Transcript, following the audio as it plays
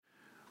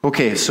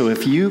Okay, so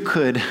if you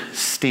could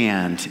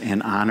stand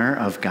in honor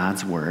of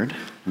God's word,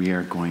 we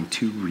are going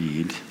to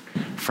read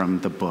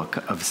from the book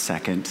of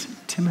 2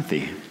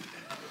 Timothy.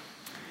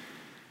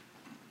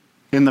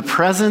 In the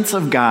presence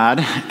of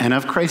God and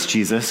of Christ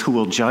Jesus, who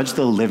will judge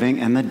the living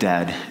and the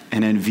dead,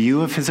 and in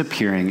view of his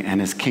appearing and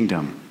his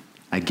kingdom,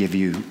 I give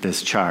you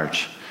this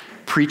charge.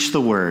 Preach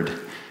the word.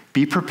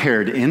 Be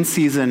prepared in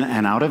season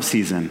and out of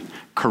season.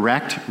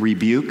 Correct,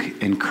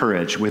 rebuke,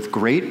 encourage with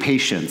great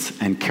patience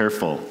and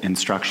careful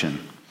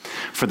instruction.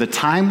 For the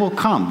time will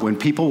come when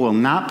people will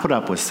not put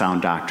up with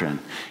sound doctrine.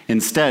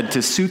 Instead,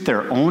 to suit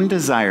their own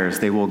desires,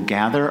 they will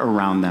gather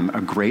around them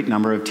a great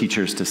number of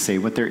teachers to say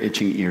what their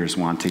itching ears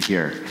want to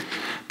hear.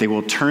 They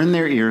will turn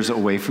their ears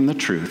away from the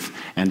truth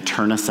and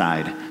turn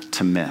aside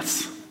to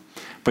myths.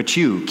 But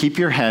you, keep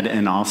your head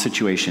in all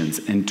situations,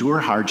 endure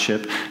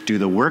hardship, do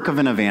the work of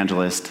an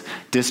evangelist,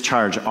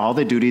 discharge all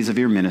the duties of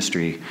your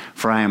ministry,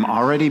 for I am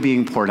already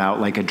being poured out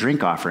like a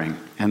drink offering,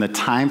 and the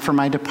time for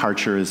my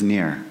departure is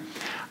near.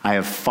 I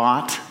have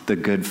fought the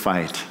good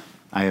fight.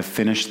 I have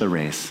finished the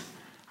race.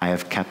 I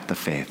have kept the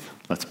faith.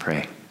 Let's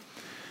pray.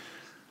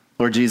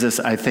 Lord Jesus,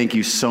 I thank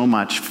you so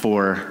much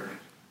for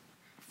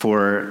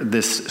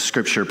this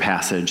scripture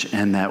passage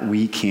and that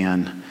we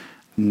can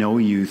know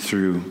you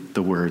through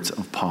the words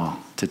of Paul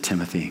to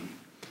Timothy.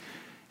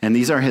 And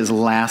these are his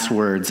last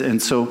words. And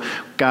so,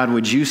 God,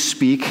 would you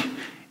speak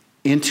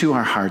into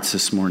our hearts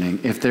this morning?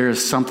 If there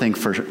is something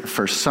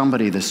for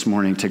somebody this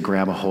morning to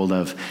grab a hold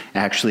of,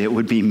 actually, it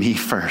would be me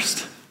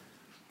first.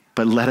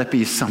 But let it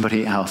be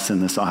somebody else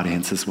in this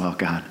audience as well,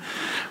 God.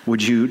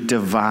 Would you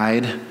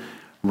divide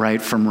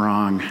right from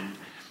wrong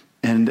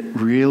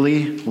and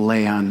really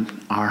lay on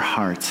our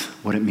hearts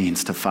what it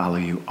means to follow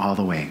you all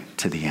the way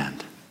to the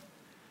end?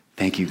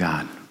 Thank you,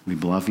 God. We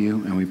love you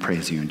and we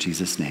praise you in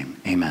Jesus' name.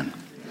 Amen.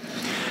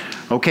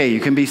 Okay, you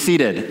can be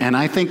seated. And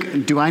I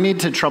think, do I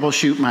need to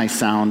troubleshoot my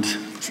sound?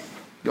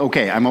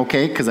 Okay, I'm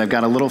okay because I've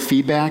got a little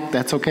feedback.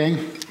 That's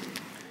okay?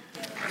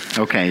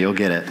 Okay, you'll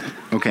get it.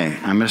 Okay,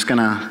 I'm just going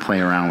to play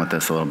around with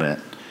this a little bit.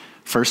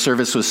 First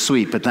service was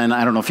sweet, but then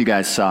I don't know if you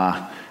guys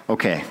saw.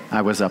 Okay,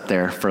 I was up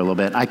there for a little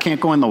bit. I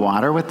can't go in the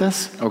water with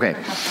this? Okay.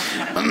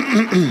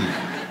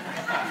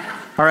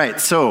 All right,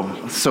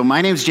 so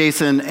my name's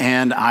Jason,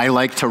 and I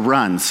like to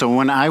run. So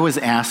when I was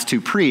asked to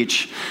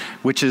preach,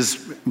 which is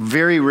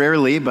very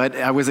rarely, but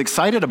I was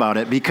excited about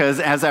it because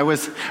as I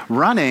was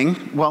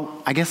running,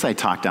 well, I guess I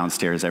talk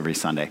downstairs every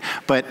Sunday,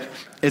 but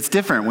it's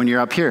different when you're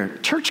up here.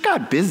 Church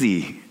got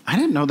busy. I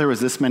didn't know there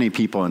was this many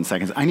people in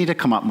seconds. I need to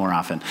come up more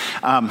often.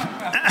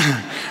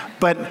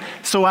 But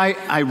so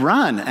I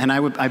run, and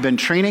I've been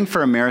training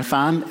for a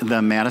marathon,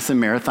 the Madison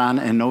Marathon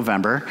in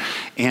November.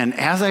 And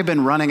as I've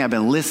been running, I've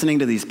been listening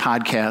to these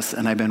podcasts,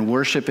 and I've been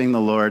worshiping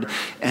the Lord.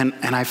 And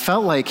I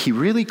felt like he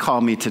really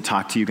called me to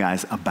talk to you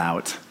guys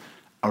about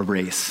a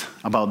race,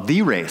 about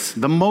the race,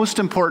 the most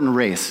important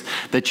race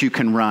that you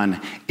can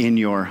run in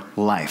your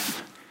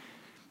life.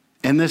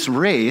 And this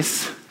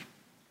race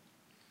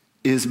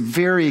is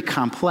very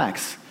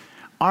complex.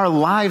 Our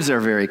lives are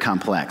very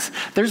complex.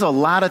 There's a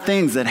lot of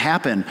things that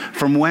happen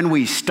from when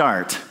we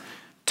start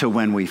to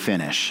when we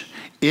finish.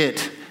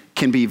 It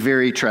can be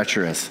very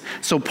treacherous.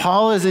 So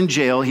Paul is in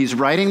jail. He's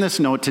writing this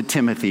note to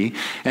Timothy,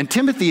 and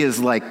Timothy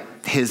is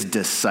like his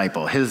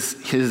disciple. He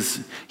is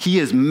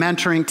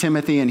mentoring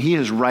Timothy, and he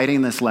is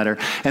writing this letter.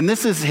 And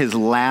this is his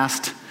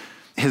last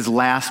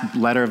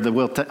letter of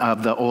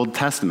the Old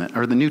Testament,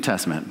 or the New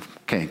Testament.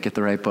 Okay, get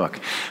the right book.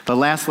 The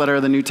last letter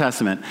of the New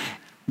Testament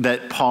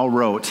that Paul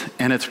wrote,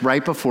 and it's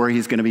right before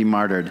he's going to be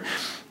martyred.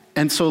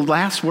 And so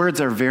last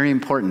words are very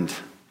important.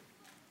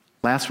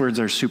 Last words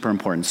are super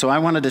important. So I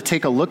wanted to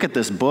take a look at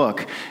this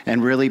book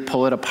and really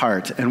pull it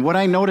apart. And what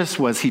I noticed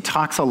was he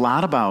talks a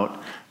lot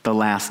about the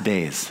last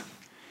days,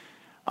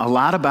 a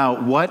lot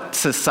about what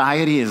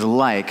society is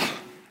like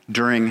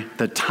during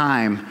the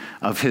time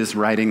of his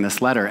writing this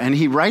letter. And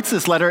he writes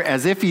this letter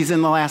as if he's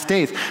in the last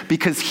days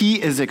because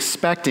he is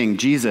expecting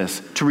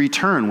Jesus to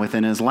return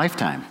within his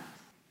lifetime.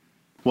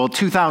 Well,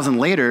 2,000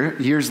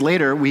 years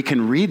later, we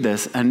can read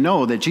this and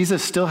know that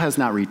Jesus still has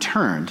not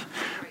returned,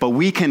 but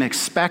we can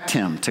expect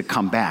him to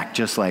come back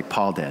just like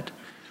Paul did.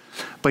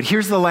 But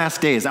here's the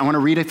last days. I want to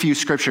read a few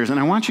scriptures, and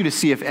I want you to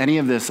see if any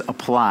of this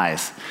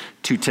applies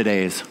to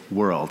today's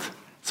world.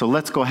 So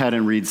let's go ahead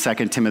and read 2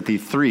 Timothy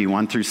 3,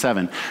 1 through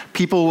 7.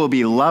 People will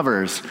be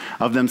lovers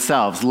of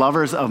themselves,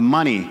 lovers of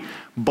money,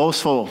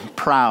 boastful,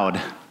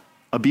 proud,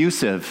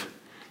 abusive,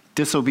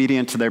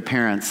 disobedient to their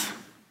parents.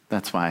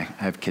 That's why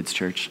I have kids'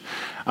 church.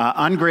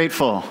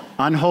 Ungrateful,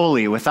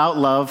 unholy, without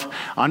love,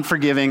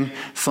 unforgiving,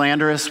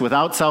 slanderous,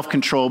 without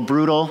self-control,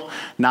 brutal,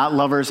 not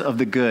lovers of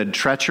the good,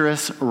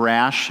 treacherous,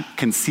 rash,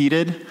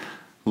 conceited,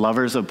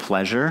 lovers of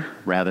pleasure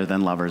rather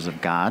than lovers of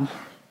God,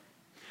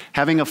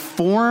 having a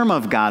form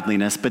of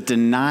godliness but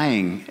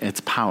denying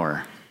its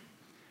power.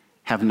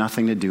 Have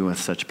nothing to do with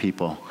such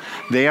people.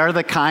 They are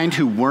the kind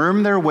who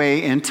worm their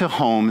way into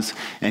homes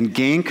and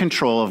gain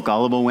control of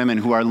gullible women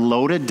who are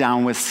loaded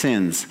down with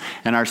sins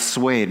and are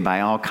swayed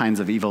by all kinds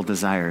of evil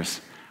desires.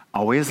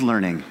 always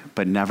learning,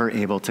 but never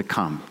able to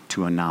come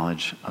to a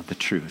knowledge of the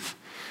truth.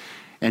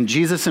 And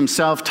Jesus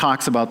himself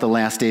talks about the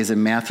last days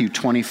in Matthew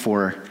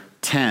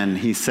 24:10.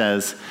 He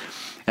says,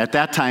 "At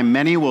that time,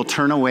 many will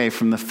turn away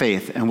from the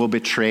faith and will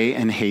betray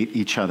and hate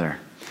each other.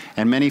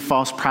 And many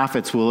false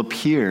prophets will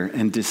appear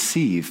and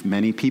deceive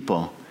many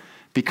people.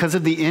 Because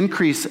of the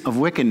increase of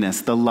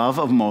wickedness, the love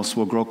of most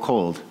will grow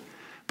cold.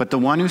 But the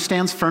one who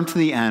stands firm to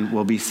the end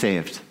will be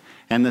saved.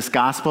 And this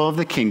gospel of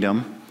the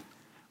kingdom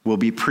will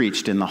be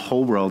preached in the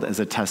whole world as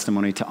a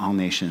testimony to all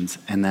nations,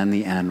 and then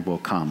the end will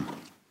come."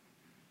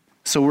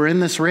 So we're in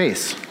this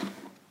race.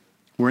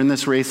 We're in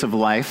this race of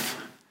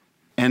life,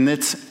 and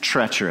it's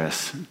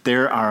treacherous.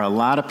 There are a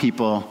lot of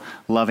people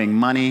loving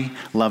money,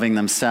 loving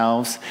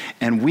themselves,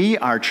 and we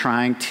are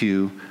trying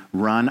to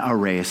run a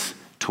race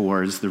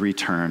towards the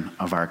return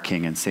of our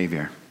King and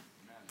Savior.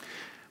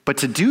 But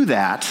to do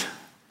that,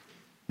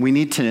 we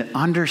need to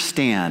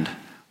understand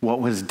what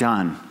was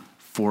done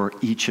for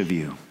each of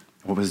you,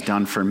 what was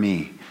done for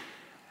me.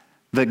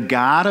 The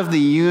God of the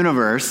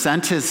universe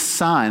sent his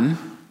Son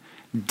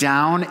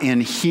down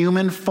in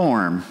human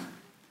form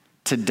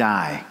to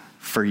die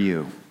for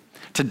you,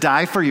 to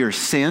die for your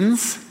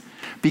sins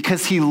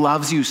because he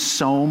loves you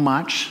so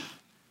much.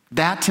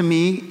 That to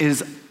me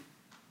is,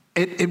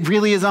 it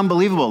really is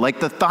unbelievable. Like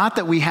the thought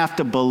that we have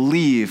to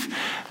believe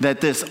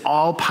that this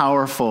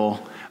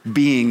all-powerful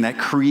being that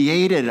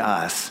created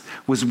us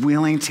was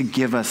willing to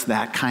give us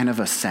that kind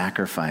of a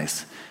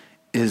sacrifice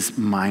is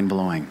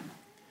mind-blowing.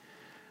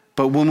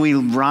 But when we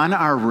run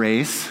our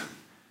race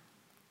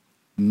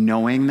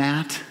knowing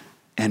that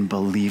and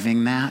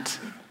believing that,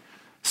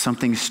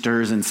 something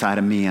stirs inside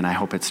of me, and I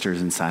hope it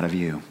stirs inside of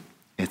you.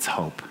 It's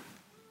hope.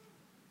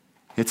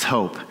 It's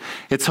hope.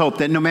 It's hope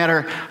that no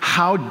matter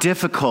how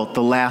difficult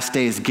the last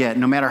days get,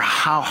 no matter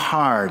how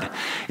hard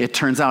it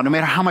turns out, no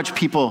matter how much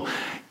people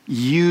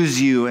use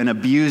you and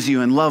abuse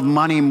you and love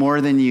money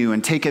more than you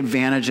and take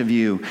advantage of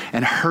you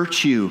and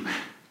hurt you,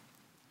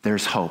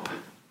 there's hope.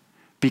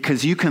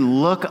 Because you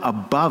can look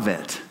above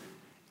it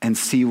and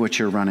see what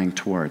you're running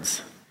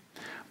towards.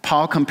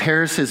 Paul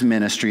compares his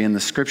ministry in the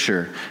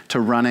scripture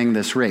to running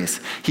this race.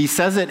 He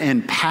says it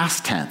in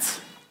past tense.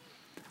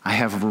 I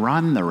have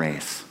run the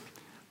race.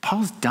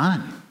 Paul's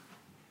done.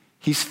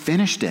 He's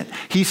finished it.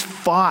 He's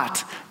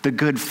fought the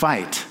good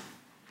fight.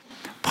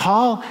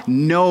 Paul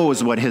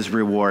knows what his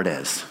reward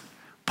is.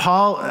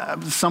 Paul,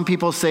 some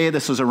people say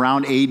this was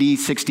around AD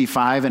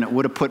 65, and it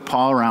would have put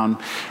Paul around,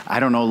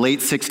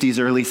 late 60s,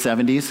 early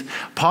 70s.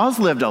 Paul's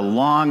lived a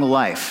long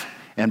life,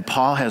 and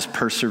Paul has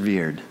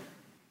persevered.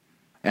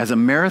 As a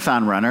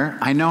marathon runner,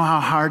 I know how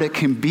hard it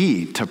can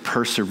be to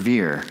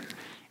persevere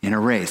in a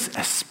race,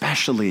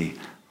 especially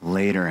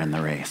later in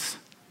the race.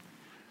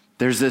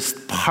 There's this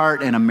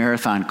part in a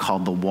marathon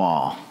called the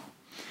wall,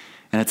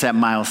 and it's at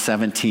mile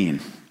 17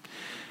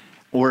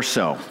 or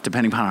so,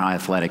 depending upon how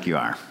athletic you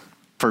are.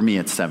 For me,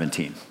 it's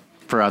 17.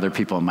 For other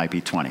people, it might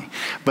be 20.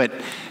 But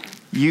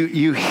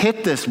you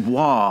hit this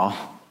wall,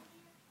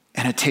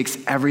 and it takes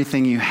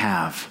everything you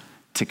have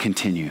to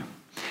continue.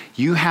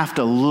 You have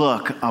to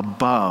look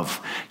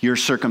above your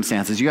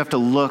circumstances. You have to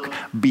look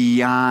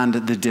beyond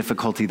the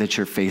difficulty that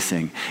you're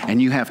facing,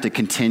 and you have to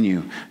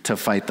continue to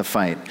fight the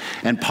fight.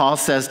 And Paul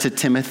says to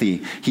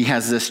Timothy, he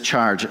has this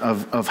charge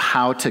of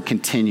how to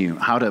continue,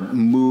 how to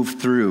move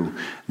through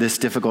this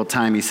difficult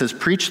time. He says,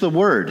 preach the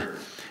word.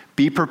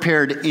 Be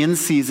prepared in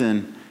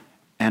season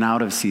and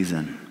out of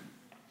season.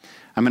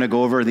 I'm going to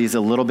go over these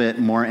a little bit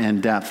more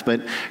in depth,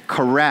 but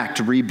correct,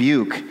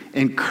 rebuke,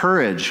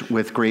 encourage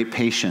with great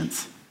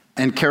patience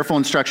and careful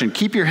instruction.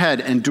 Keep your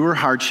head, endure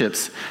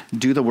hardships,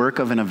 do the work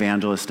of an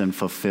evangelist, and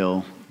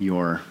fulfill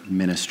your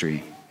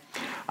ministry.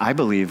 I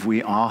believe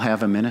we all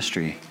have a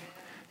ministry.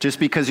 Just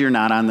because you're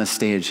not on the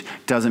stage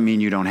doesn't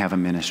mean you don't have a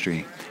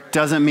ministry.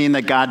 Doesn't mean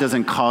that God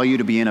doesn't call you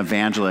to be an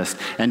evangelist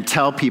and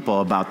tell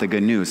people about the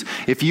good news.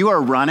 If you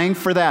are running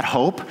for that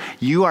hope,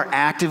 you are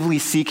actively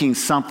seeking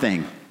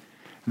something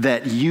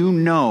that you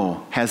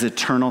know has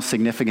eternal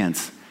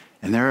significance.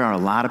 And there are a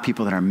lot of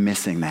people that are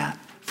missing that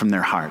from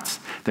their hearts.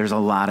 There's a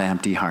lot of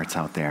empty hearts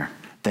out there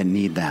that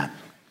need that,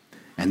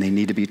 and they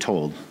need to be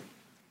told.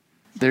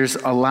 There's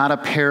a lot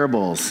of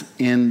parables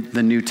in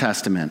the New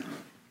Testament.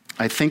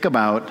 I think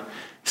about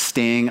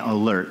staying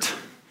alert.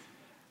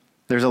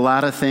 There's a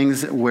lot of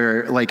things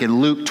where, like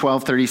in Luke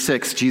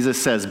 12:36,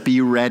 Jesus says,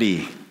 be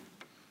ready.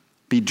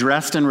 Be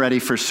dressed and ready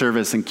for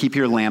service, and keep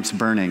your lamps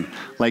burning,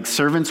 like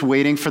servants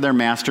waiting for their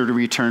master to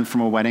return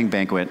from a wedding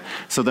banquet,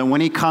 so that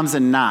when he comes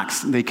and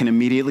knocks, they can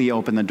immediately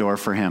open the door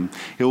for him.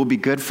 It will be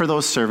good for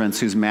those servants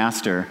whose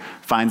master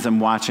finds them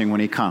watching when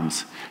he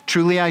comes.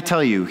 Truly, I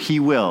tell you, he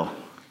will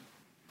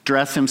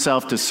dress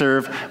himself to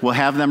serve, will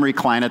have them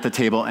recline at the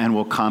table, and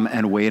will come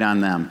and wait on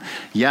them.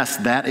 Yes,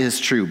 that is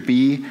true.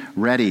 Be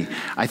ready.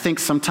 I think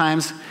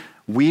sometimes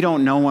we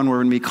don't know when we're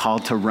going to be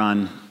called to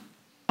run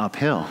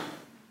uphill.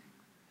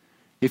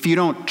 If you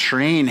don't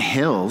train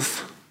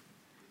hills,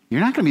 you're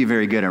not going to be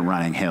very good at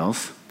running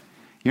hills.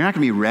 You're not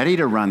going to be ready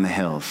to run the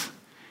hills.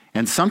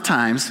 And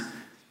sometimes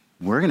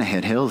we're going to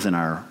hit hills in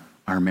our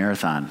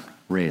marathon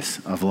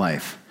race of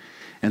life.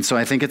 And so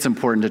I think it's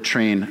important to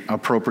train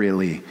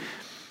appropriately.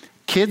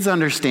 Kids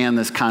understand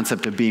this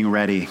concept of being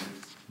ready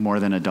more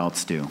than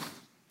adults do.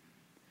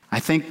 I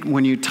think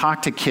when you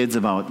talk to kids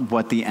about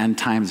what the end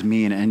times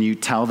mean and you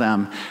tell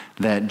them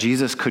that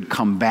Jesus could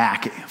come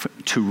back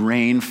to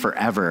reign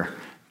forever,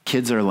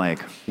 kids are like,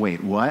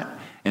 wait, what?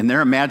 And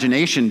their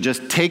imagination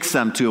just takes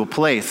them to a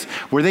place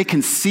where they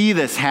can see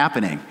this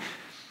happening.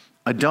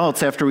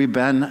 Adults, after we've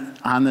been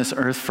on this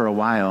earth for a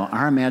while,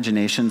 our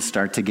imaginations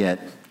start to get,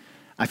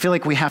 I feel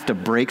like we have to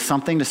break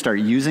something to start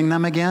using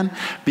them again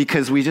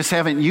because we just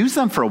haven't used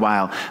them for a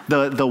while.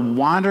 The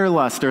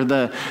wanderlust or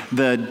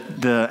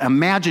the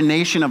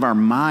imagination of our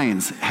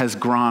minds has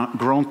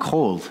grown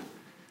cold.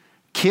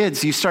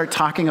 Kids, you start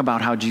talking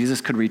about how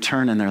Jesus could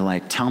return and they're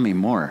like, tell me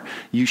more.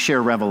 You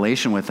share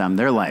Revelation with them,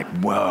 they're like,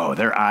 whoa,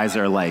 their eyes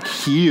are like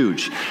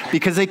huge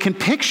because they can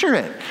picture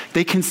it.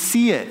 They can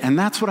see it. And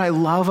that's what I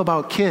love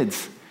about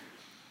kids.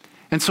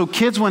 And so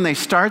kids, when they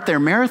start their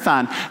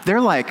marathon,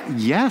 they're like,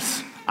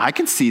 yes, I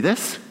can see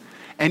this.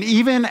 And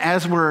even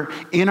as we're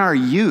in our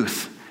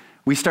youth,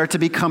 we start to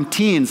become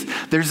teens,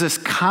 there's this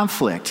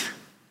conflict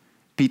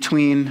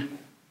between,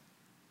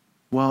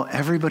 well,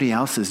 everybody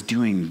else is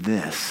doing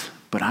this,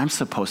 but I'm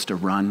supposed to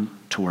run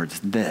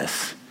towards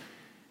this.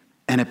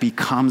 And it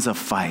becomes a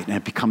fight, and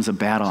it becomes a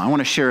battle. I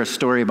want to share a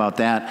story about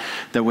that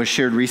was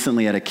shared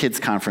recently at a kids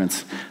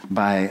conference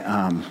by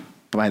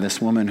this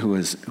woman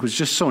who's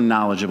just so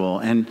knowledgeable.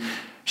 And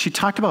she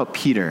talked about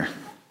Peter.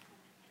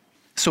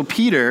 So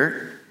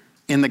Peter,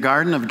 in the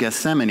Garden of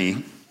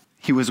Gethsemane,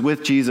 he was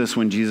with Jesus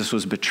when Jesus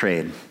was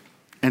betrayed.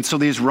 And so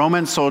these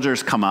Roman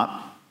soldiers come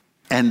up,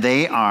 and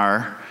they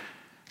are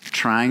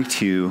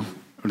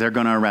they're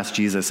going to arrest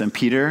Jesus. And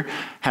Peter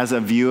has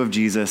a view of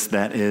Jesus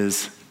that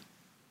is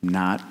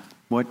not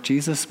what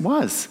Jesus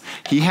was.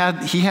 He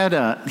had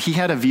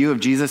a view of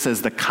Jesus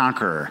as the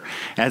conqueror,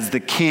 as the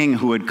king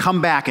who would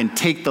come back and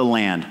take the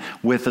land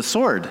with a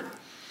sword.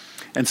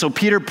 And so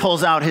Peter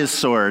pulls out his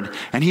sword,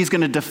 and he's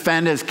going to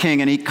defend as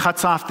king, and he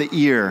cuts off the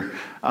ear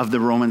of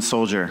the Roman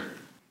soldier.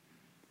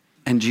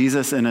 And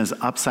Jesus, in his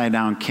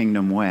upside-down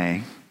kingdom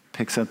way,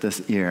 picks up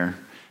this ear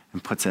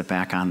and puts it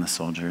back on the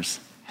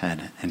soldier's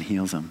head and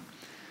heals him.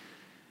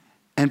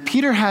 And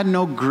Peter had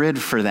no grid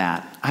for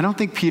that. I don't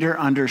think Peter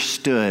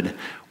understood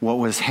what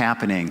was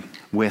happening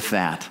with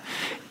that.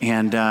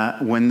 And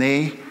when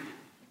they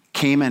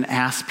came and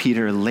asked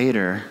Peter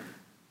later,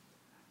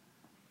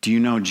 do you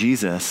know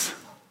Jesus?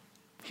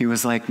 He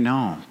was like,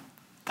 no,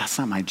 that's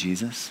not my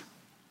Jesus.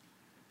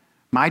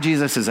 My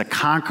Jesus is a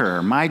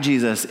conqueror. My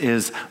Jesus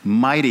is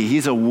mighty.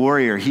 He's a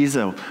warrior. He's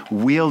a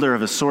wielder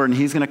of a sword, and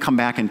he's going to come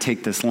back and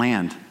take this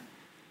land.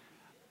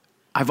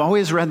 I've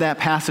always read that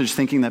passage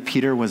thinking that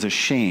Peter was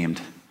ashamed,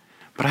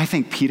 but I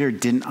think Peter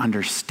didn't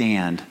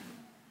understand.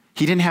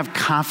 He didn't have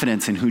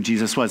confidence in who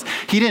Jesus was.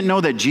 He didn't know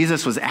that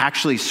Jesus was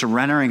actually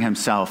surrendering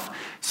himself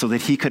so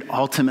that he could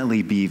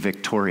ultimately be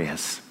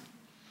victorious.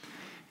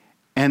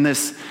 And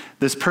this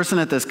person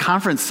at this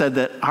conference said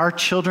that our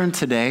children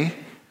today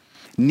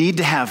need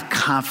to have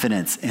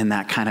confidence in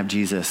that kind of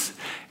Jesus.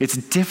 It's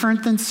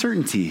different than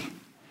certainty.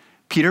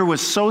 Peter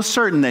was so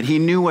certain that he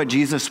knew what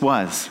Jesus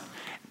was,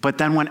 but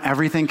then when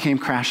everything came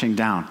crashing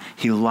down,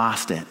 he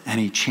lost it and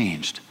he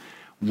changed.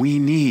 We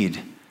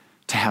need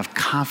to have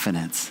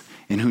confidence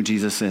in who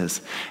Jesus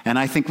is. And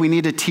I think we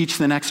need to teach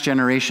the next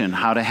generation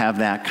how to have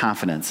that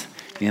confidence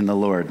in the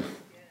Lord.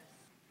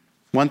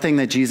 One thing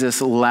that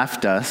Jesus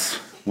left us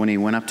when he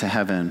went up to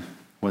heaven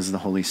was the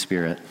Holy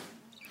Spirit.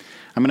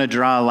 I'm going to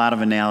draw a lot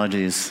of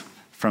analogies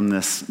from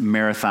this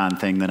marathon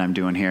thing that I'm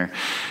doing here.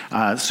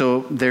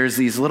 So there's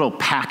these little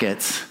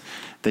packets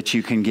that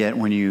you can get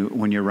when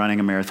you're running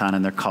a marathon,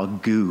 and they're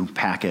called GOO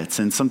packets.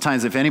 And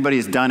sometimes if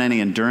anybody's done any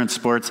endurance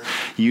sports,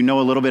 you know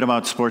a little bit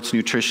about sports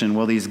nutrition.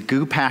 Well, these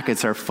GOO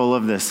packets are full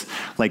of this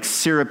like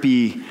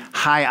syrupy,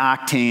 high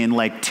octane,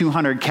 like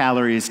 200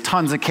 calories,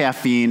 tons of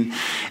caffeine.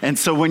 And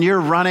so when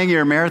you're running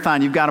your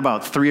marathon, you've got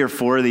about 3 or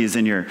 4 of these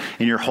in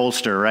your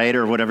holster, right?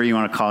 Or whatever you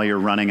want to call your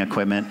running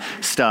equipment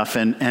stuff.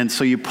 And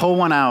so you pull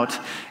one out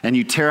and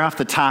you tear off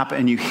the top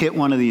and you hit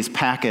one of these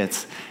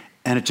packets,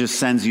 and it just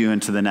sends you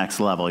into the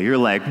next level. You're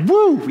like,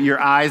 woo, your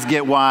eyes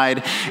get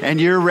wide, and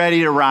you're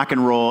ready to rock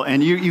and roll,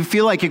 and you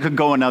feel like you could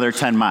go another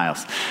 10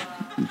 miles.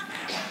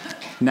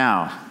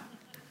 Now,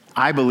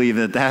 I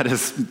believe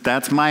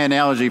that's my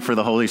analogy for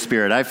the Holy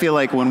Spirit. I feel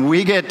like when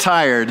we get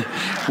tired,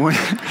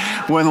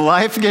 when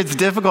life gets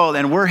difficult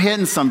and we're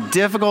hitting some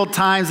difficult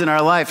times in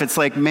our life, it's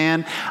like,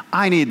 man,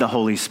 I need the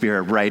Holy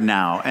Spirit right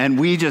now. And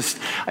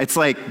it's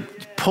like,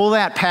 pull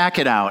that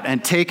packet out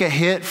and take a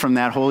hit from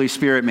that Holy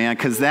Spirit, man,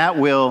 because that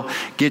will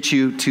get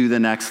you to the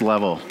next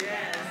level.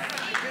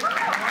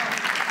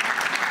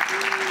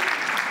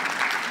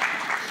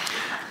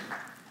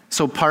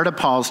 So part of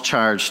Paul's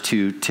charge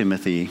to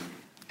Timothy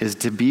is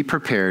to be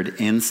prepared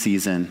in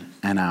season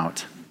and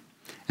out,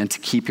 and to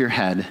keep your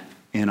head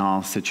in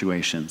all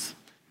situations.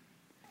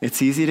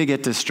 It's easy to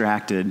get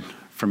distracted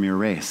from your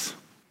race.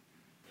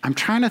 I'm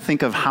trying to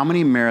think of how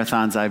many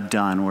marathons I've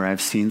done where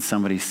I've seen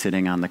somebody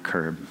sitting on the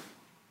curb,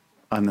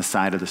 on the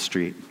side of the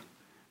street,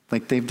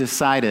 Like they've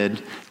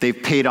decided,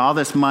 they've paid all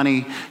this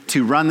money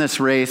to run this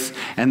race,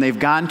 and they've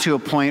gotten to a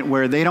point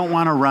where they don't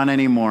want to run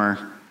anymore.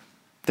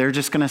 They're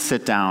just going to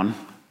sit down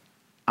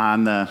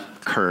on the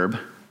curb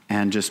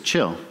and just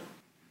chill.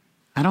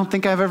 I don't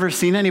think I've ever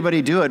seen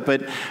anybody do it,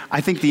 but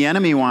I think the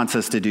enemy wants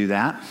us to do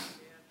that.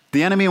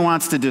 The enemy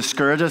wants to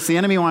discourage us. The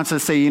enemy wants to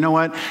say, you know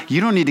what?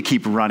 You don't need to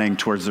keep running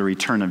towards the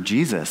return of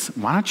Jesus.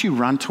 Why don't you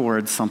run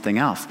towards something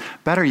else?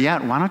 Better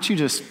yet, why don't you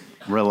just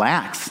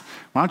relax?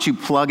 Why don't you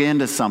plug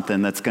into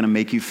something that's going to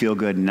make you feel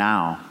good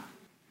now?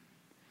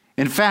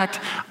 In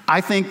fact,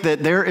 I think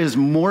that there is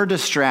more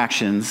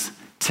distractions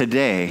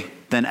today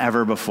than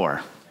ever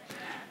before.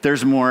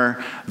 There's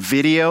more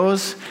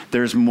videos,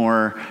 there's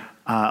more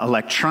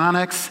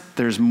electronics,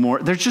 there's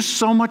just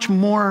so much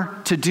more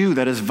to do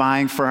that is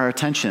vying for our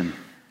attention.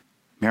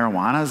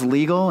 Marijuana is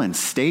legal in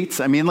states.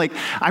 I mean,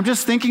 I'm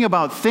just thinking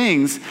about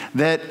things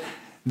that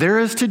there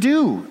is to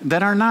do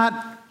that are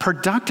not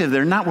productive.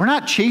 We're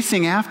not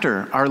chasing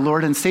after our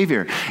Lord and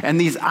Savior. And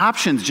these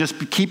options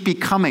just keep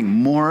becoming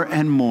more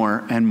and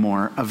more and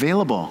more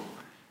available.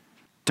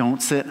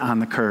 Don't sit on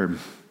the curb,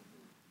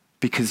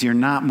 because you're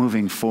not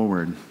moving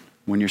forward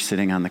when you're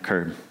sitting on the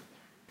curb.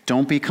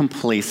 Don't be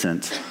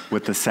complacent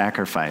with the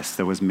sacrifice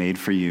that was made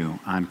for you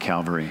on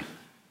Calvary.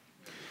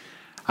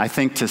 I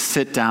think to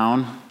sit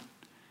down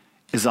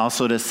is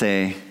also to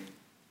say,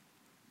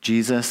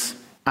 Jesus,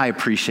 I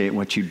appreciate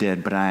what you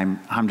did, but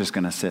I'm just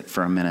going to sit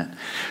for a minute.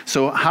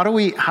 So how do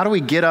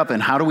we get up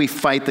and how do we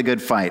fight the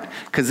good fight?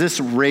 Because this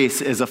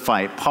race is a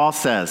fight. Paul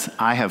says,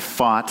 I have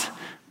fought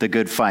the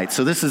good fight.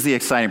 So this is the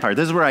exciting part.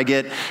 This is where I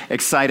get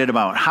excited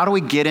about. How do we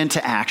get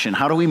into action?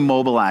 How do we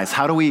mobilize?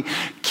 How do we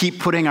keep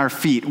putting our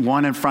feet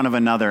one in front of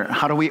another?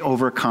 How do we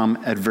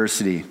overcome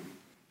adversity?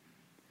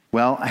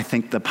 Well, I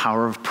think the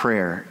power of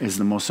prayer is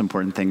the most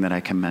important thing that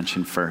I can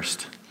mention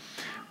first.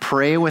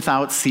 Pray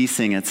without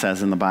ceasing, it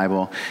says in the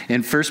Bible.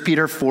 In 1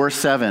 Peter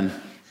 4:7,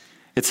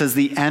 it says,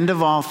 the end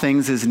of all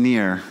things is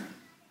near.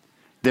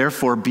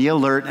 Therefore, be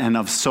alert and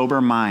of sober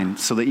mind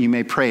so that you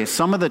may pray.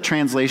 Some of the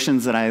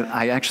translations that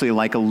I actually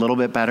like a little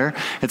bit better,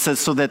 it says,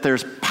 so that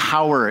there's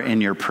power in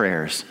your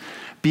prayers.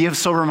 Be of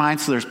sober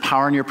mind so there's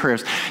power in your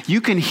prayers. You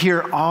can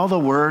hear all the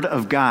word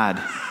of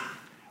God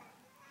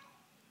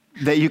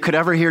that you could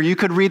ever hear. You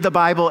could read the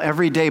Bible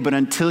every day, but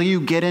until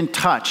you get in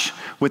touch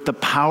with the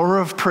power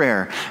of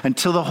prayer,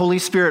 until the Holy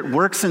Spirit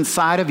works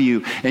inside of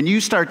you and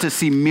you start to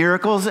see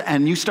miracles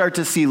and you start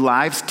to see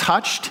lives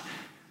touched,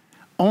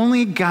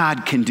 only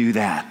God can do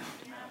that.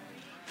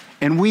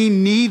 And we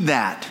need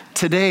that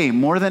today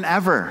more than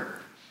ever.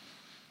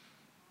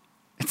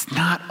 It's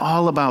not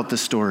all about the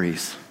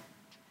stories.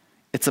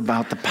 It's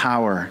about the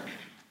power.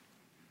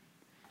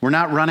 We're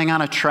not running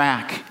on a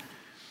track.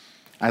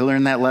 I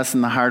learned that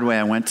lesson the hard way.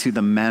 I went to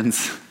the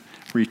men's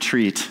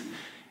retreat,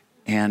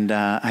 and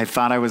I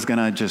thought I was going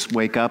to just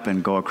wake up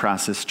and go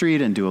across the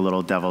street and do a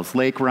little Devil's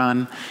Lake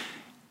run,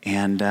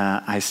 and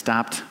I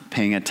stopped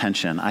paying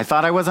attention. I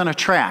thought I was on a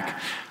track.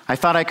 I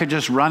thought I could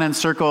just run in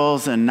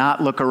circles and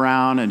not look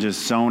around and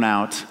just zone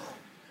out,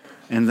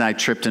 and I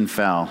tripped and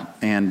fell.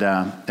 And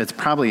it's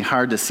probably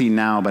hard to see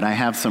now, but I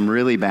have some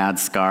really bad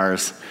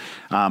scars.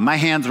 My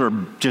hands were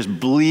just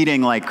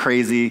bleeding like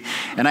crazy,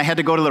 and I had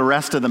to go to the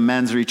rest of the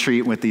men's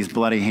retreat with these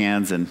bloody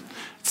hands, and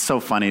it's so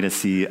funny to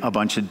see a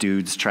bunch of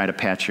dudes try to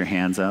patch your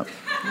hands up.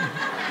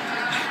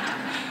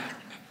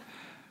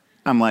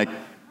 I'm like,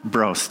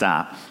 bro,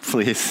 stop,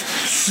 please.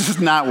 This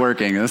is not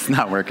working. This is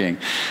not working.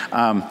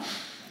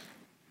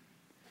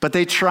 But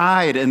they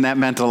tried, and that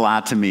meant a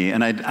lot to me,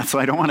 and so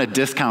I don't want to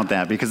discount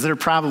that because they're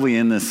probably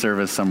in this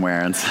service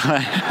somewhere, and so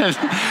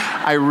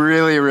I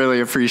really,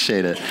 really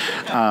appreciate it.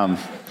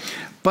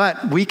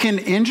 But we can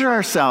injure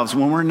ourselves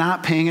when we're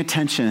not paying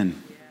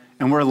attention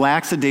and we're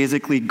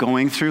lackadaisically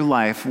going through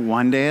life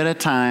one day at a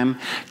time,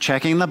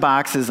 checking the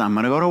boxes. I'm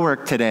going to go to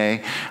work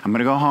today. I'm going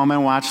to go home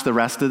and watch the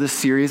rest of the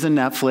series on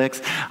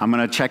Netflix. I'm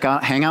going to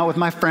hang out with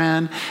my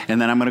friend,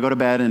 and then I'm going to go to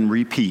bed and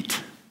repeat.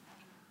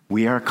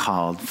 We are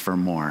called for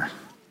more.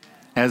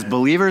 As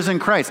believers in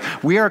Christ,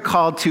 we are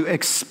called to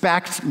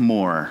expect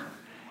more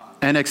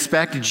and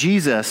expect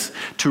Jesus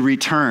to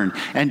return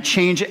and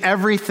change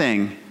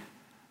everything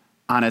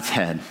on its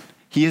head.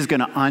 He is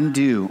going to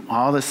undo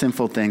all the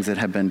sinful things that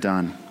have been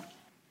done.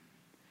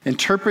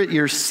 Interpret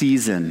your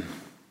season.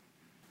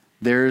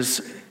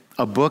 There's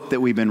a book that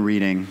we've been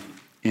reading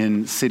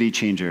in City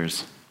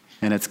Changers,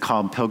 and it's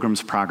called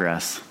Pilgrim's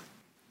Progress.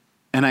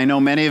 And I know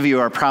many of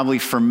you are probably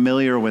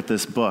familiar with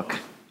this book,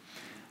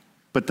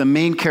 but the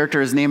main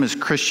character, his name is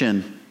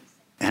Christian,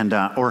 and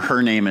or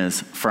her name is,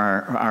 for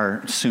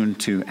our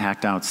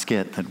soon-to-act-out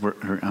skit that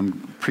I'm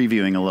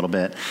previewing a little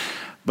bit.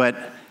 But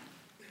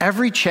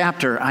every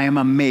chapter, I am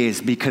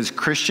amazed because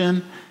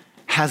Christian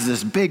has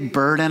this big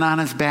burden on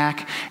his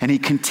back, and he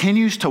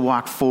continues to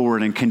walk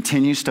forward and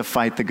continues to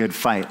fight the good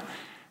fight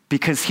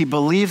because he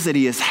believes that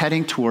he is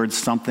heading towards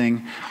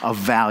something of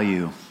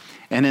value.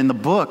 And in the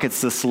book,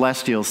 it's the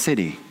celestial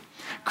city.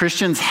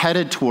 Christian's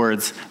headed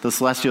towards the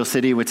celestial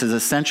city, which is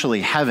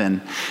essentially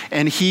heaven,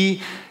 and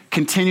he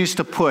continues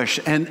to push,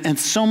 and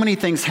so many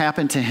things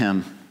happen to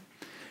him.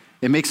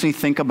 it makes me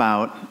think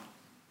about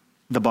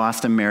the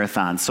Boston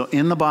Marathon. So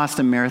in the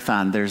Boston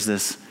Marathon, there's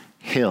this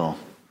hill.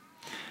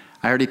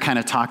 I already kind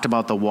of talked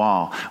about the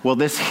wall. Well,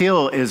 this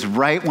hill is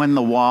right when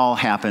the wall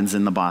happens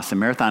in the Boston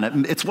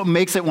Marathon. It's what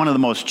makes it one of the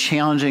most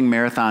challenging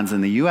marathons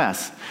in the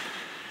U.S.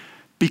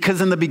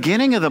 Because in the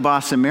beginning of the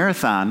Boston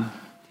Marathon,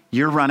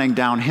 you're running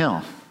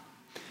downhill.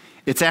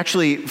 It's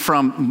actually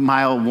from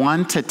mile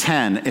 1 to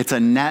 10, it's a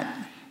net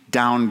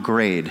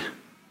downgrade.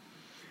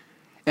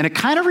 And it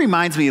kind of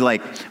reminds me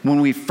like when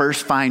we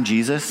first find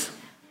Jesus,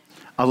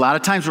 a lot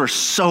of times we're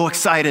so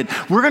excited.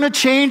 We're going to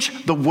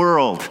change the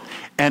world.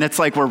 And it's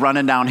like we're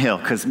running downhill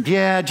because,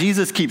 yeah,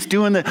 Jesus keeps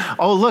doing that.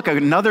 Oh, look,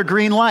 another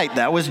green light.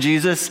 That was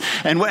Jesus.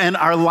 And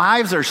our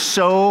lives are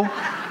so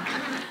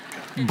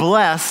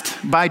blessed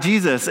by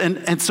Jesus.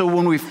 And so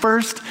when we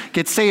first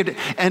get saved,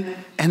 and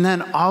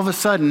then all of a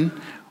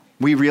sudden,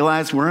 we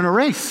realize we're in a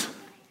race.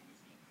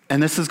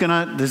 And this is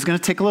gonna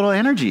take a little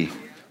energy.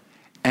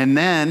 And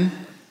then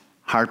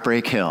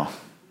Heartbreak Hill.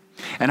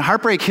 And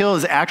Heartbreak Hill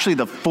is actually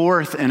the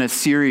fourth in a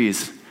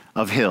series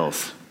of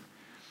hills.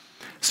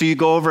 So you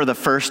go over the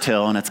first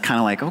hill, and it's kind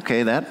of like,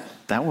 okay,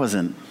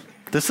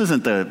 this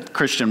isn't the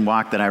Christian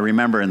walk that I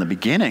remember in the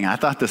beginning. I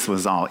thought this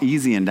was all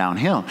easy and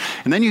downhill.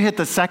 And then you hit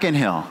the second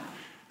hill,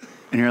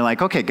 and you're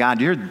like, okay,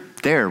 God, you're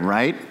there,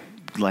 right?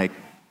 Like,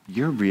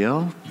 you're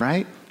real,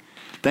 right?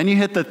 Then you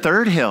hit the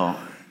third hill,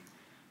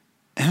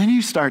 and then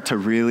you start to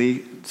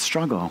really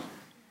struggle.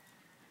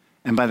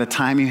 And by the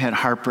time you hit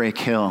Heartbreak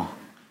Hill,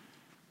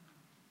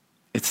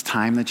 it's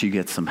time that you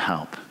get some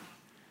help.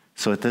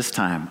 So at this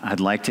time, I'd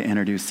like to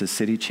introduce the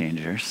City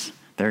Changers.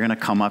 They're going to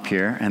come up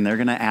here, and they're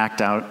going to act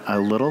out a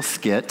little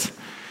skit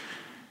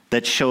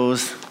that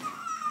shows,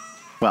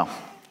 well,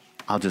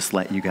 I'll just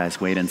let you guys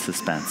wait in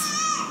suspense.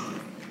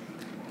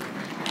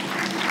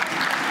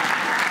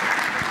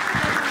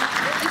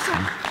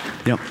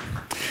 Yep.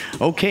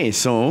 Okay,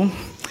 so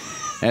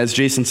as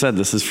Jason said,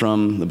 this is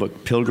from the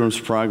book Pilgrim's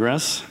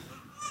Progress,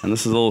 and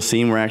this is a little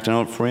scene we're acting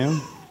out for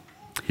you.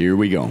 Here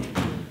we go.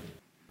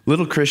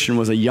 Little Christian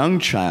was a young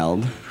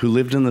child who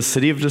lived in the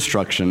city of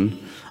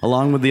destruction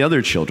along with the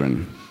other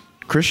children.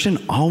 Christian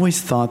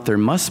always thought there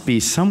must be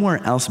somewhere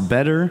else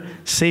better,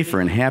 safer,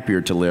 and happier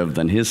to live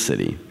than his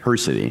city, her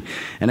city,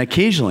 and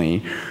occasionally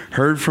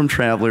heard from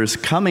travelers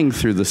coming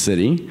through the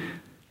city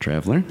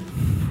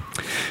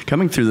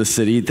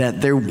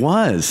that there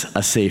was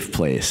a safe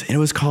place. It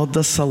was called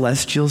the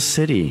Celestial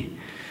City,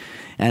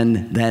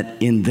 and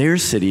that in their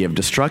city of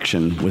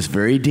destruction was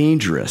very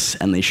dangerous,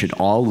 and they should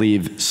all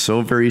leave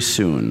so very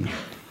soon.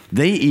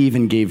 They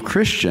even gave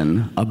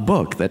Christian a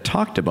book that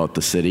talked about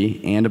the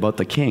city and about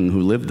the king who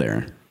lived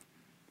there.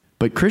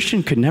 But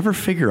Christian could never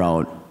figure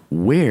out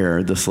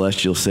where the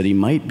Celestial City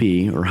might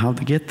be or how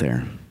to get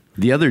there.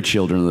 The other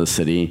children of the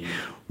city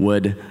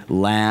would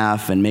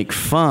laugh and make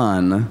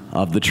fun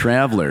of the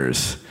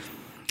travelers,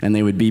 and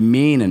they would be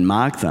mean and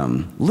mock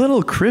them.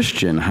 Little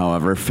Christian,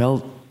 however,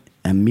 felt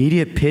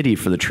immediate pity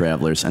for the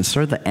travelers and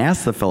started to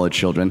ask the fellow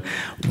children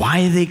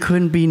why they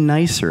couldn't be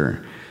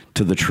nicer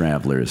to the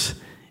travelers,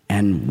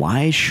 and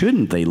why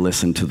shouldn't they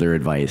listen to their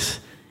advice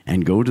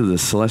and go to the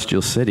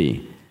Celestial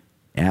City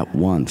at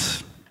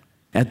once.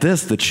 At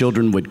this, the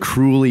children would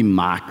cruelly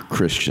mock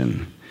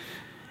Christian.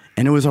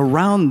 And it was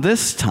around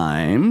this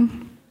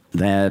time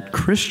that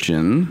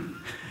Christian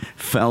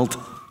felt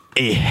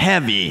a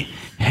heavy,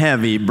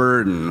 heavy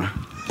burden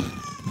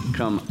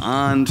come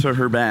onto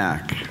her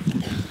back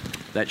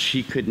that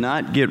she could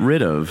not get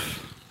rid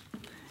of,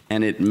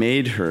 and it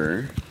made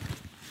her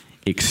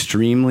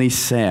extremely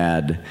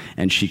sad,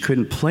 and she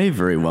couldn't play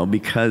very well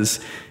because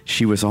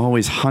she was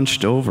always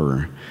hunched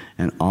over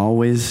and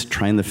always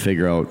trying to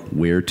figure out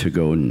where to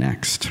go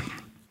next.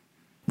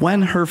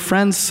 When her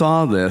friends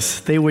saw this,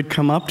 they would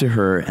come up to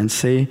her and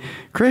say,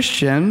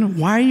 "Christian,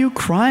 why are you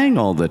crying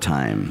all the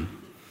time?"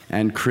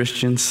 And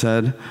Christian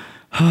said,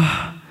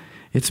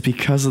 "It's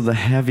because of the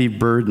heavy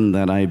burden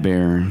that I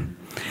bear."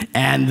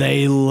 And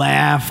they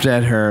laughed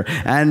at her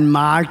and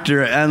mocked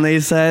her, and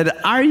they said,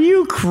 "Are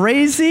you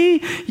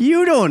crazy?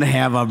 You don't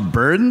have a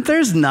burden.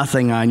 There's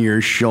nothing on your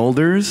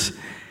shoulders."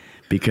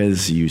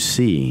 Because you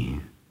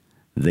see,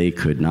 they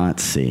could not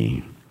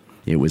see.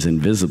 It was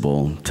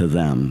invisible to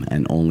them,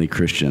 and only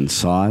Christian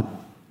saw it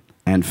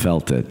and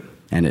felt it,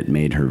 and it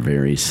made her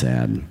very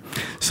sad.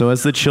 So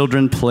as the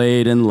children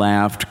played and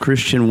laughed,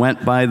 Christian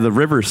went by the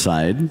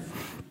riverside,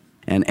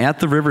 and at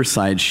the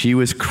riverside she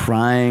was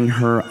crying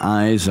her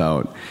eyes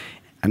out.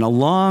 And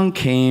along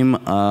came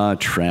a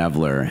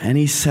traveler, and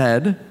he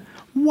said,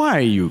 "Why are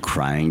you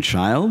crying,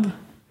 child?"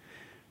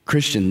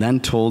 Christian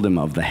then told him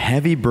of the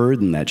heavy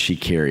burden that she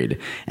carried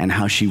and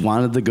how she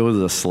wanted to go to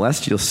the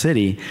Celestial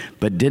City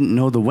but didn't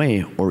know the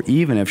way or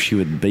even if she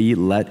would be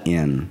let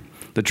in.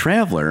 The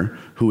traveler,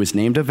 who was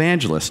named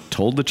Evangelist,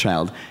 told the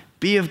child,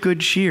 "Be of good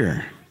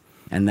cheer,"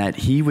 and that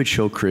he would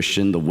show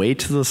Christian the way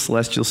to the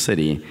Celestial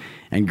City,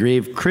 and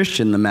gave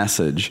Christian the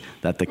message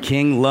that the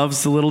king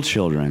loves the little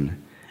children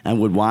and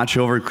would watch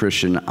over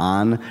Christian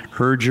on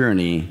her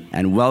journey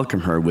and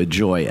welcome her with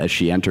joy as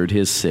she entered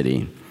his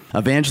city.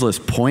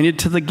 Evangelist pointed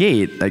to the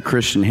gate that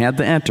Christian had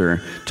to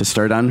enter to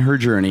start on her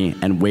journey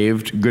and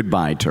waved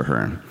goodbye to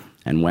her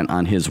and went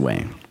on his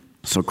way.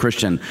 So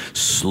Christian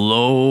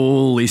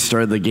slowly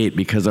started the gate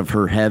because of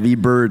her heavy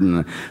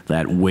burden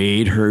that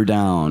weighed her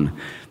down.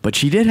 But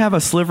she did have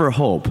a sliver of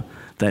hope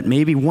that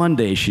maybe one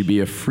day she'd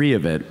be free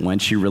of it when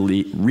she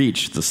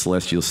reached the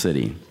celestial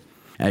city.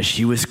 As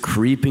she was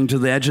creeping to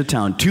the edge of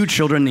town, two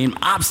children named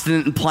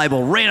Obstinate and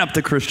Pliable ran up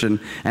to Christian,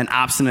 and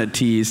Obstinate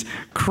teased,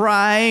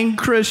 crying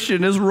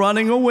Christian is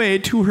running away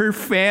to her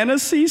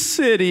fantasy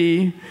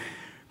city.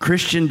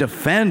 Christian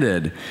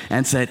defended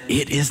and said,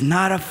 it is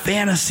not a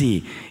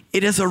fantasy.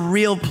 It is a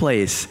real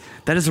place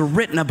that is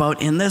written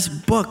about in this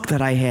book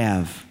that I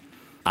have.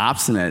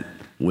 Obstinate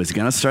was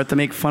going to start to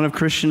make fun of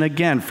Christian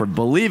again for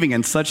believing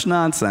in such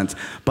nonsense,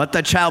 but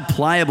the child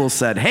Pliable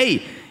said,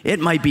 hey, it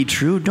might be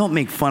true. Don't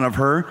make fun of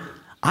her.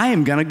 I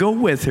am going to go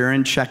with her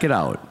and check it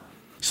out.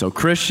 So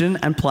Christian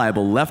and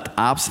Pliable left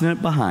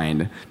Obstinate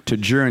behind to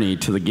journey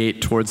to the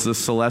gate towards the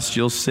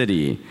celestial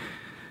city.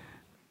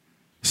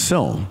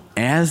 So,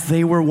 as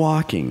they were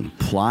walking,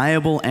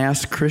 Pliable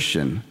asked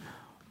Christian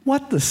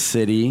what the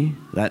city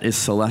that is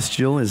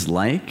celestial is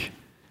like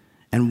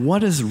and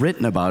what is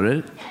written about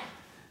it,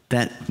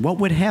 that what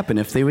would happen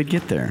if they would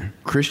get there.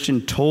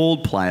 Christian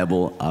told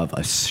Pliable of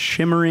a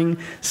shimmering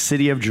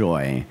city of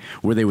joy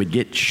where they would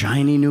get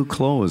shiny new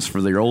clothes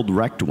for their old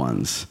wrecked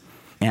ones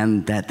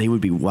and that they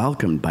would be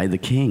welcomed by the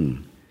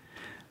king.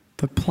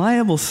 But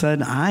Pliable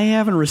said, I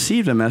haven't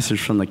received a message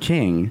from the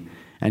king,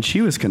 and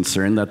she was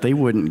concerned that they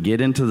wouldn't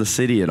get into the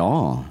city at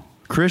all.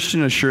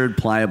 Christian assured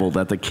Pliable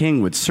that the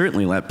king would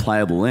certainly let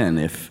Pliable in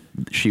if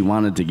she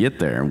wanted to get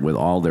there with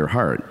all their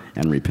heart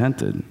and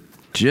repented.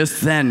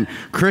 Just then,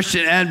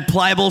 Christian and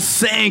Pliable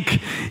sank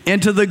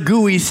into the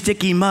gooey,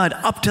 sticky mud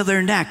up to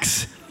their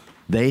necks.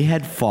 They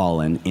had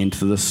fallen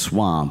into the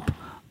swamp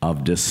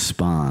of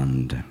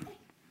despond.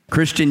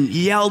 Christian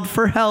yelled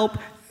for help.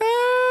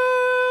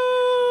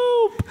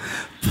 Help!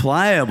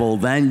 Pliable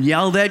then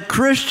yelled at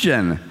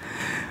Christian.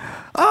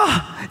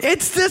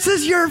 This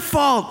is your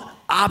fault.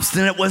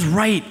 Obstinate was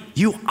right.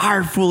 You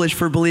are foolish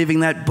for believing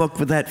that book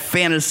with that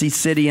fantasy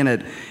city in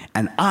it.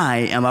 And I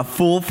am a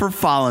fool for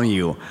following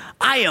you.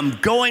 I am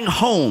going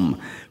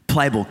home.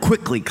 Pliable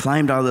quickly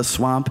climbed out of the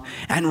swamp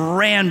and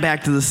ran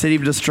back to the city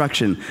of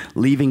destruction,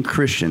 leaving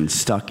Christian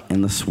stuck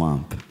in the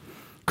swamp.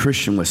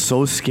 Christian was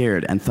so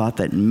scared and thought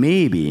that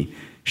maybe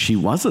she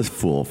was a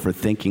fool for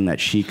thinking that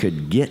she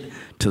could get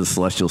to the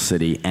celestial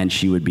city and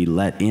she would be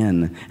let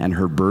in and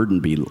her burden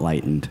be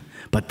lightened.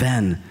 But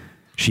then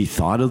she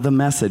thought of the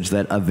message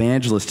that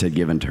Evangelist had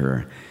given to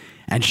her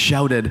and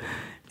shouted,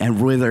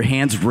 and with her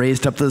hands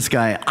raised up to the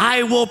sky,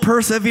 I will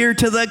persevere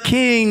to the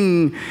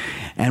king.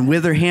 And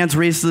with her hands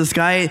raised to the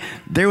sky,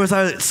 there was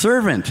a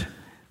servant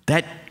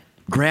that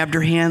grabbed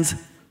her hands,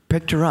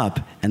 picked her up,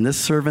 and this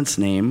servant's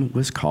name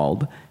was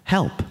called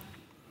Help.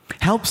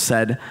 Help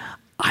said,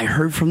 I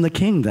heard from the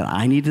king that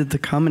I needed to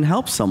come and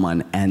help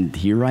someone, and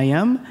here I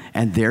am,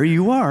 and there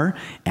you are,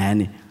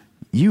 and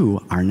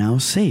you are now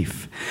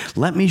safe.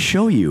 Let me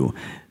show you.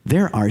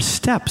 There are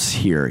steps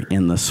here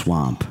in the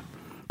swamp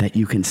that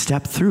you can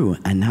step through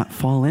and not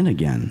fall in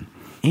again.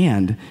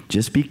 And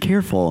just be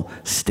careful,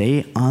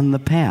 stay on the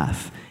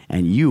path,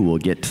 and you will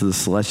get to the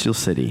celestial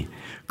city.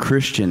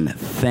 Christian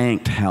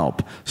thanked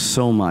Help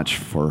so much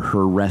for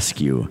her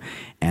rescue,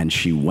 and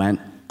she went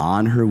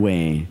on her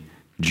way,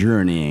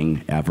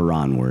 journeying ever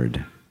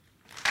onward.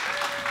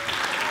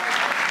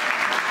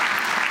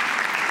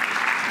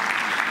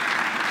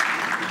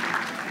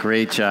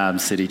 Great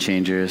job, City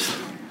Changers.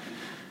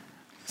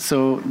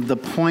 So the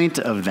point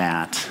of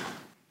that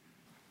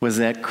was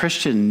that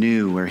Christian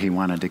knew where he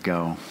wanted to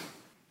go,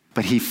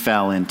 but he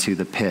fell into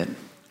the pit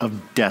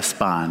of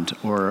despond,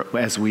 or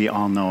as we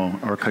all know,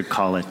 or could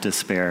call it,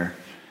 despair.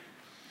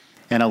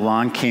 And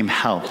along came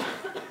Help,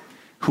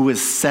 who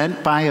was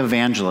sent by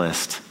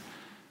Evangelist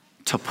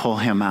to pull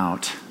him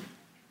out.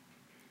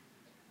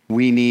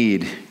 We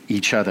need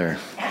each other.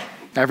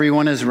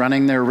 Everyone is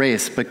running their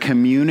race, but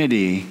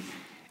community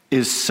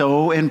is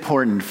so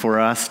important for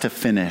us to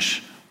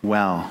finish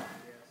well.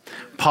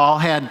 Paul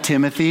had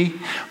Timothy.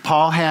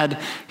 Paul had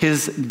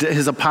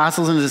his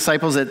apostles and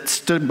disciples that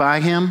stood by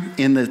him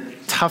in the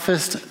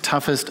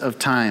toughest of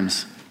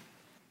times.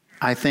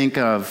 I think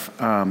of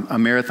a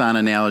marathon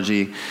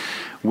analogy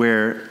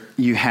where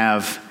you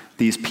have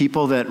these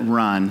people that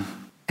run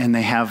and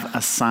they have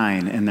a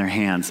sign in their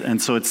hands. And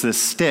so it's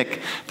this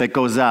stick that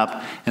goes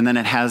up and then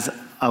it has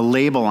a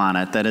label on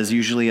it that is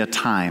usually a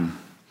time.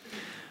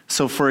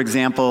 So for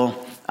example,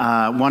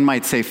 one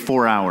might say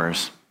 4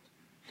 hours.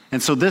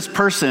 And so this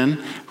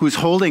person who's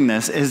holding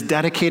this is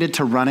dedicated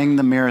to running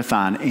the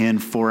marathon in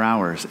 4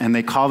 hours. And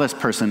they call this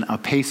person a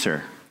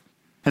pacer.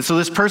 And so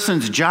this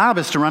person's job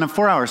is to run in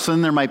 4 hours. So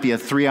then there might be a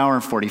 3 hour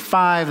and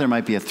 45, there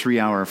might be a 3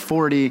 hour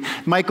 40.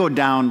 It might go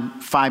down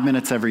 5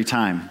 minutes every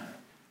time.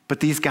 But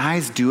these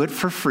guys do it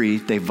for free.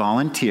 They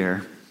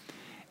volunteer.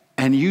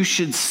 And you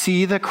should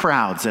see the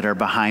crowds that are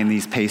behind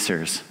these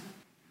pacers.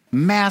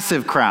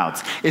 Massive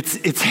crowds.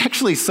 It's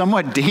actually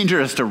somewhat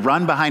dangerous to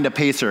run behind a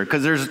pacer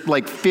because there's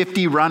like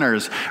 50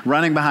 runners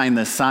running behind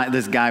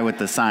this guy with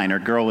the sign or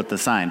girl with the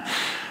sign.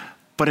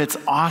 But it's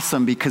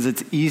awesome because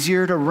it's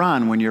easier to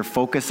run when you're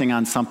focusing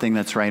on something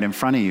that's right in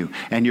front of you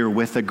and you're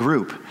with a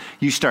group.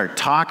 You start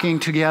talking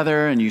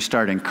together and you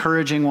start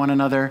encouraging one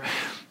another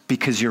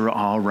because you're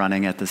all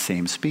running at the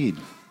same speed.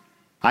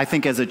 I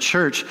think as a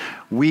church,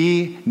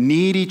 we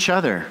need each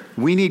other.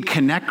 We need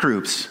connect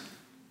groups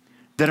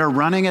that are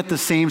running at the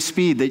same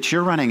speed that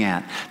you're running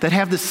at, that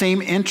have the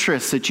same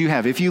interests that you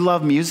have. If you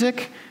love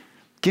music,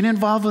 get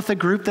involved with a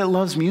group that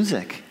loves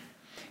music.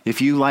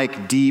 If you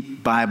like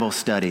deep Bible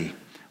study,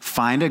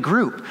 find a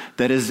group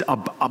that is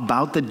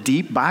about the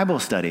deep Bible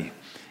study.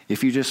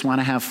 If you just want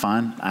to have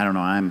fun, I don't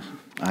know,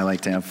 I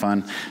like to have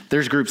fun.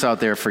 There's groups out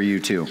there for you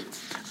too,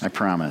 I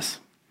promise.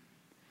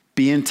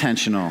 Be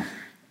intentional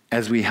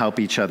as we help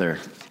each other.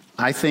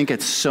 I think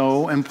it's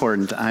so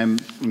important. I'm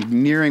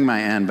nearing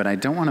my end, but I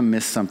don't want to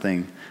miss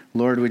something.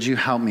 Lord, would you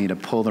help me to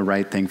pull the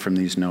right thing from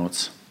these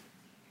notes?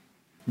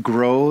 I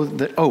want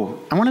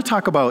to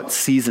talk about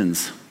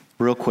seasons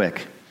real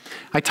quick.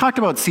 I talked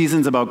about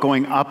seasons, about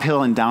going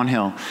uphill and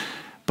downhill,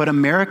 but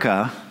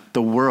America,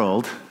 the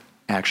world,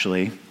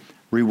 actually,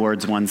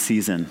 rewards one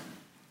season.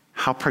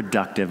 How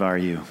productive are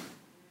you?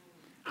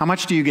 How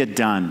much do you get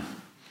done?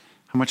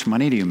 How much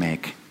money do you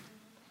make?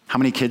 How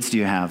many kids do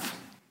you have?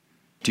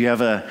 Do you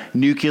have a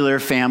nuclear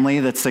family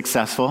that's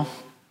successful?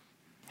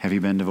 Have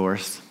you been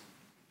divorced?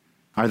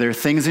 Are there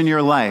things in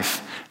your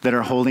life that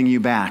are holding you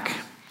back?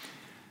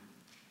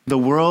 The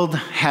world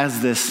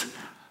has this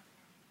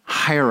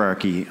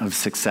hierarchy of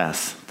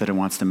success that it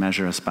wants to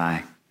measure us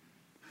by.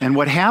 And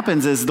what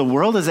happens is the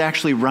world is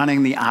actually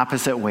running the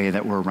opposite way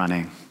that we're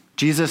running.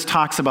 Jesus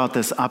talks about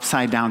this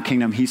upside down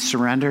kingdom. He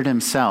surrendered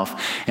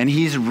himself, and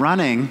he's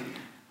running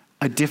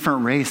a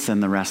different race than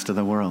the rest of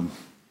the world.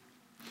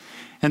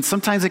 And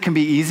sometimes it can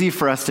be easy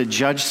for us to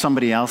judge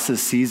somebody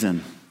else's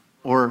season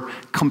or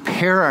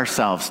compare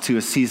ourselves to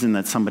a season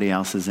that somebody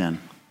else is in.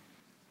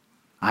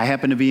 I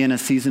happen to be in a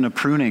season of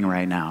pruning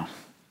right now.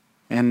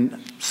 And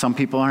some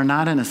people are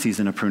not in a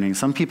season of pruning.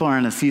 Some people are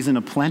in a season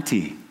of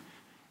plenty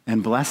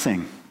and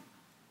blessing.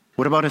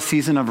 What about a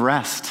season of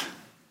rest?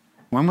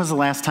 When was the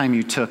last time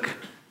you took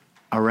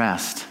a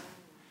rest?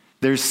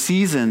 There's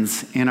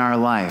seasons in our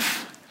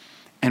life,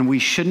 and we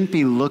shouldn't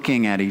be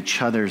looking at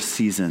each other's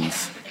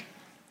seasons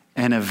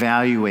and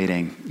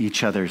evaluating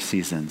each other's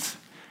seasons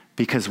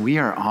because we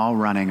are all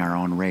running our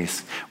own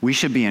race. We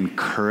should be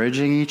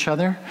encouraging each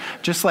other,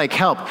 just like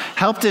help.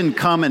 Help didn't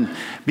come and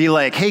be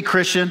like, hey,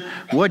 Christian,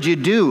 what'd you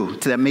do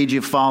that made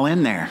you fall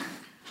in there?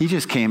 He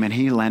just came and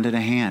he lended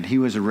a hand. He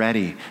was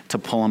ready to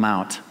pull him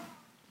out.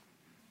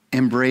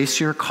 Embrace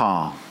your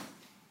call.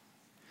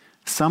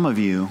 Some of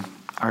you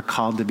are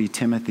called to be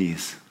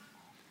Timothys,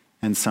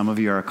 and some of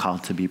you are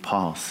called to be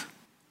Pauls.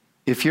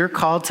 If you're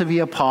called to be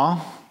a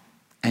Paul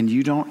and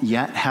you don't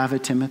yet have a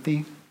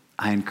Timothy,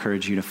 I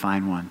encourage you to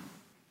find one.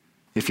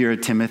 If you're a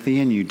Timothy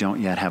and you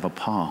don't yet have a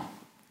Paul,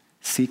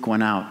 seek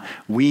one out.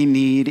 We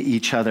need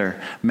each other.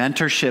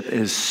 Mentorship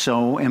is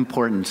so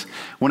important.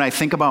 When I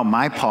think about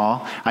my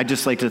Paul, I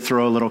just like to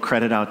throw a little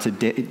credit out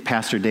to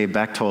Pastor Dave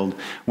Bechtold.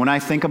 When I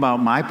think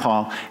about my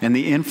Paul and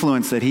the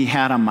influence that he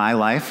had on my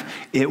life,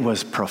 it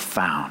was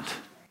profound.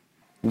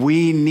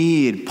 We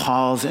need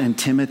Pauls and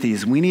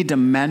Timothys. We need to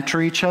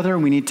mentor each other.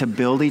 We need to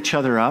build each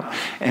other up.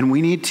 And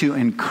we need to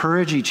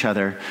encourage each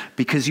other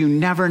because you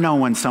never know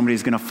when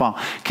somebody's going to fall.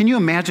 Can you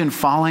imagine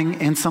falling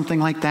in something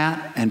like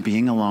that and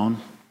being alone?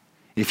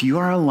 If you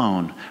are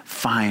alone,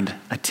 find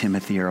a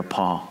Timothy or a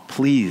Paul.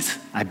 Please,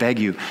 I beg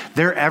you.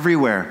 They're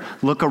everywhere.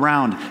 Look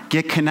around.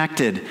 Get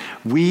connected.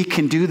 We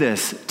can do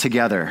this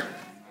together.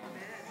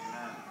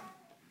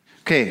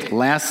 Okay,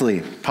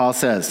 lastly, Paul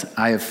says,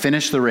 I have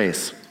finished the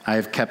race. I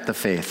have kept the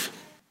faith.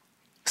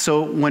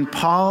 So when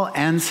Paul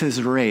ends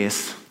his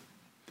race,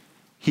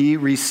 he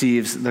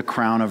receives the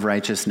crown of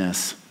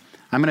righteousness.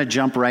 I'm going to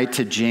jump right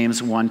to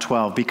James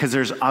 1:12 because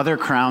there's other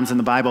crowns in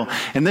the Bible.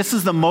 And this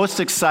is the most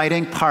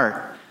exciting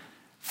part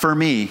for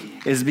me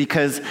is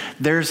because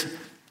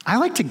I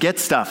like to get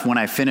stuff when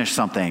I finish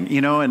something,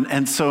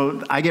 and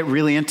so I get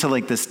really into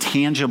like this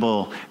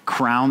tangible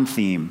crown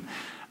theme.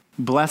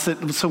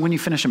 Blessed, so when you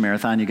finish a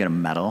marathon, you get a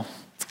medal.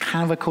 It's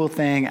kind of a cool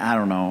thing. I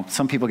don't know.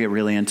 Some people get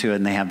really into it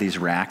and they have these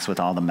racks with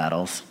all the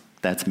medals.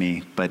 That's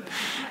me. But,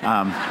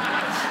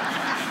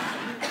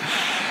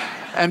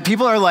 and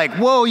people are like,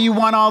 whoa, you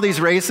won all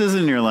these races?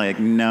 And you're like,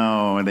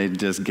 no, they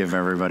just give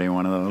everybody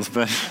one of those.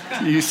 But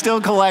you still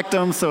collect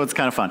them, so it's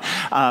kind of fun.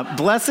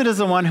 Blessed is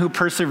the one who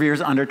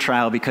perseveres under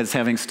trial because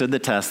having stood the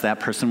test, that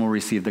person will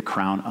receive the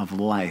crown of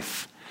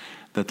life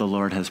that the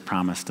Lord has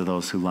promised to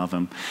those who love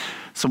him.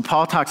 So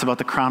Paul talks about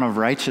the crown of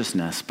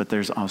righteousness, but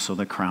there's also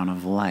the crown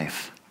of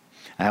life.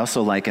 I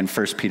also like in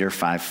 1 Peter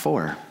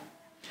 5:4,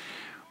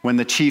 when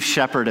the chief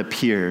shepherd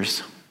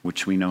appears,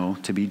 which we know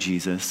to be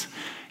Jesus,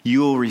 you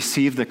will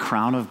receive the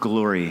crown of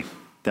glory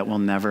that will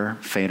never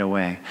fade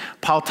away.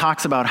 Paul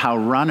talks about how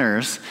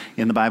runners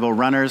in the Bible,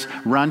 runners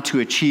run to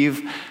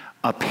achieve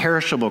a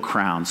perishable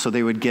crown. So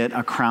they would get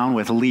a crown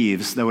with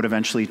leaves that would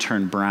eventually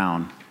turn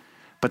brown.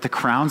 But the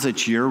crowns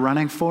that you're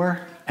running for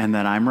and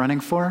that I'm running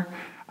for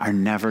are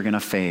never going to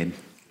fade.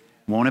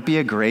 Won't it be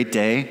a great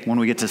day when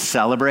we get to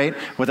celebrate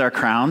with our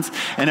crowns?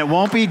 And it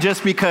won't be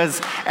just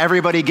because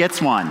everybody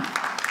gets one.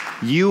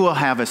 You will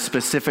have a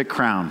specific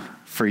crown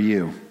for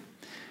you.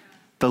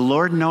 The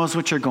Lord knows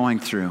what you're going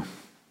through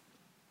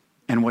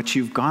and what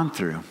you've gone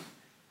through.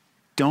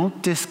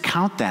 Don't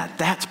discount that.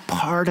 That's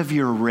part of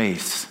your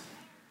race.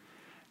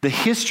 The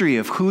history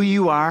of who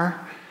you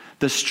are,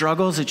 the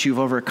struggles that you've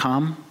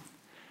overcome,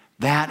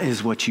 that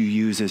is what you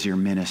use as your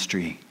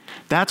ministry.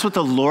 That's what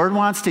the Lord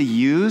wants to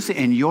use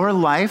in your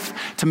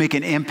life to make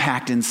an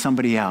impact in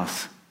somebody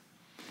else.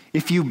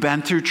 If you've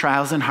been through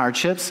trials and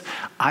hardships,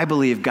 I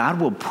believe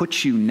God will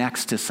put you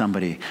next to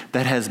somebody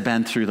that has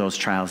been through those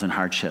trials and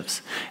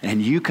hardships,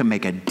 and you can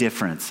make a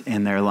difference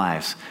in their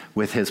lives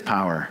with his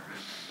power.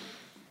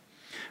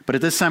 But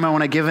at this time, I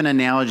want to give an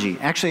analogy.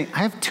 Actually, I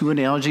have two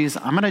analogies.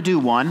 I'm going to do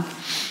one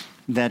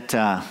that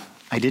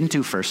I didn't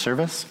do first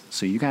service,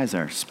 so you guys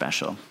are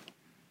special.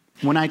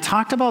 When I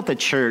talked about the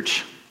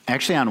church,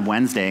 actually on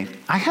Wednesday,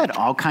 I had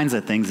all kinds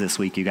of things this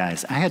week, you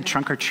guys. I had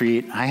trunk or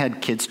treat. I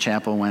had kids'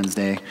 chapel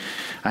Wednesday.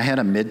 I had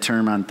a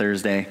midterm on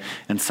Thursday,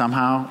 and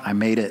somehow I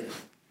made it.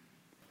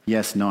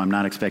 Yes, no, I'm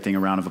not expecting a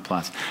round of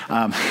applause.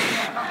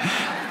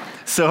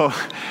 So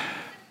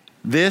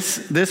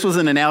this was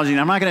an analogy, and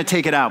I'm not going to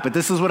take it out, but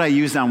this is what I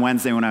used on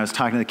Wednesday when I was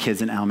talking to the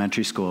kids in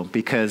elementary school,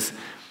 because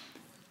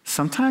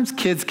sometimes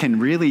kids can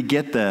really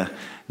get the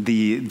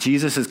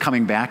Jesus is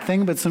coming back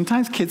thing, but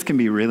sometimes kids can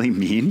be really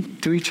mean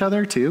to each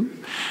other too,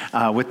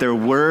 with their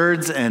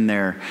words and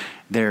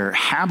their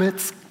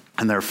habits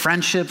and their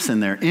friendships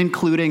and their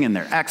including and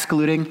their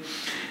excluding.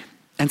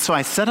 And so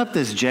I set up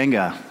this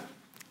Jenga,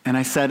 and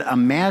I said,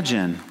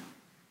 imagine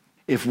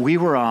if we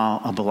were all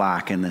a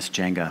block in this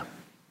Jenga.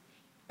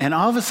 And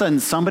all of a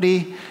sudden,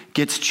 somebody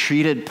gets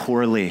treated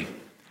poorly.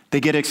 They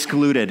get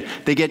excluded.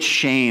 They get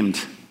shamed.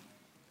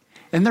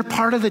 And they're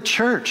part of the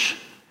church.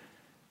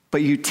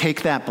 But you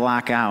take that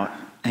block out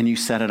and you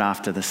set it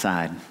off to the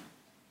side.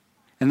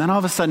 And then all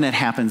of a sudden, it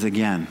happens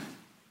again.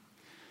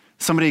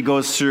 Somebody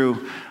goes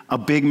through a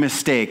big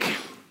mistake.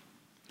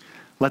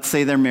 Let's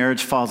say their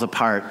marriage falls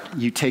apart.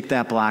 You take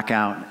that block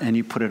out and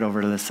you put it over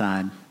to the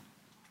side.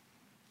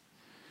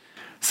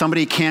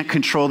 Somebody can't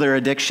control their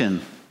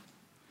addiction.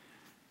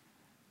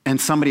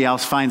 And somebody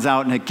else finds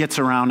out and it gets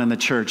around in the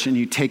church, and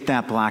you take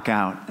that block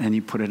out and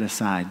you put it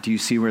aside. Do you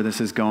see where this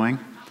is going?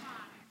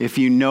 If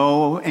you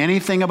know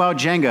anything about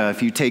Jenga,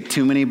 if you take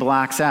too many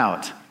blocks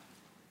out,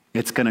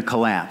 it's going to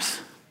collapse.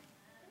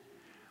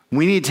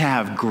 We need to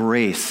have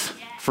grace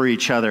for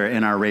each other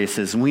in our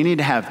races. We need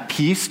to have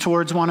peace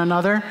towards one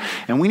another,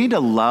 and we need to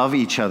love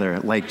each other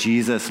like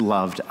Jesus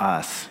loved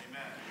us.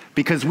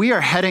 Because we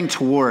are heading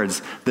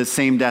towards the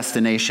same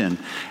destination.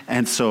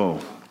 And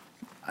so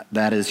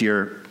that is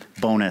your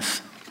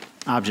bonus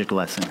object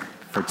lesson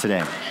for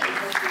today.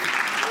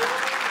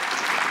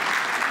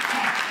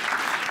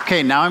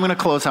 Okay, now I'm going to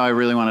close how I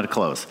really wanted to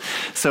close.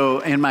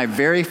 So in my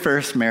very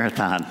first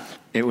marathon,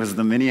 it was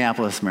the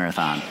Minneapolis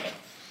Marathon.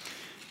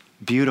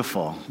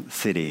 Beautiful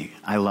city.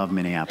 I love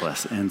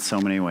Minneapolis in so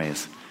many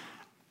ways.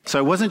 So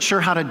I wasn't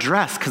sure how to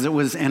dress because it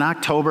was in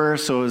October,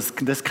 so it was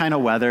this kind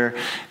of weather.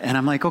 And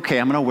I'm like, okay,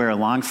 I'm going to wear a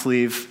long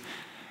sleeve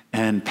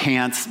and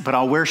pants, but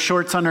I'll wear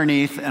shorts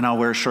underneath, and I'll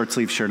wear a short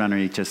sleeve shirt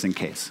underneath just in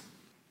case.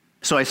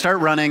 So I start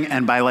running,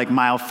 and by like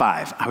mile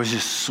 5, I was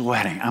just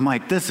sweating. I'm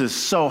like, this is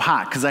so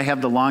hot, because I have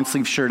the long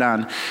sleeve shirt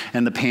on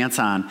and the pants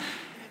on.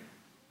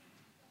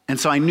 And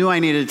so I knew I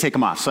needed to take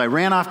them off. So I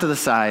ran off to the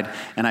side,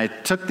 and I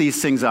took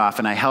these things off,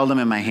 and I held them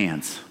in my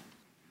hands.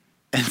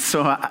 And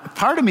so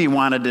part of me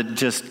wanted to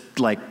just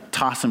like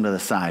toss them to the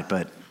side,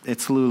 but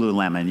it's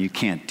Lululemon. You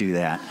can't do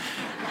that.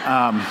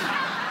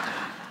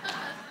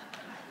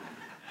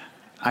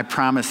 I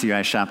promise you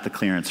I shopped the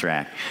clearance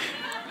rack.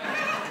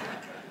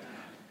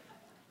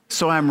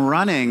 So I'm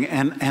running,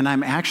 and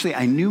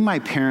I knew my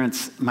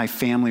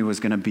family was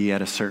going to be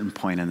at a certain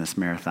point in this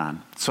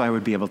marathon, so I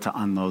would be able to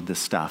unload this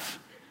stuff.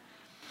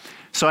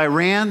 So I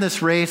ran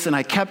this race, and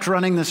I kept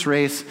running this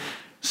race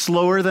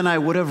slower than I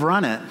would have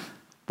run it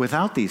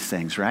without these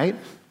things, right?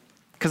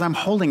 Because I'm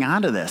holding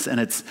on to this, and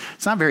it's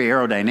not very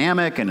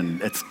aerodynamic,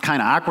 and it's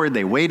kind of awkward.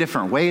 They weigh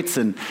different weights,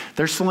 and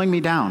they're slowing me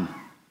down.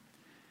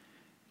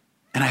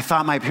 And I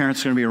thought my parents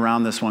were going to be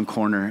around this one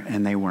corner,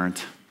 and they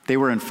weren't. They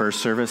were in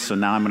first service, so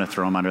now I'm going to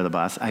throw them under the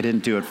bus. I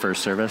didn't do it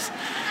first service.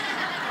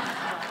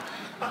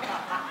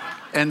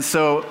 And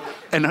so,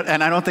 and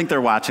I don't think they're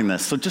watching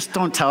this, so just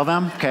don't tell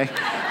them, okay?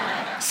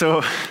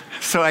 So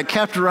I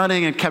kept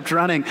running and kept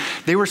running.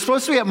 They were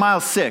supposed to be at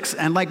mile 6,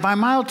 and like by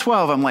mile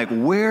 12, I'm like,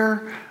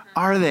 where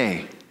are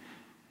they?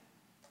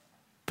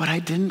 But I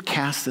didn't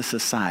cast this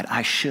aside.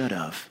 I should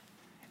have.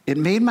 It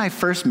made my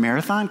first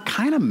marathon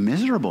kind of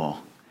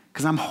miserable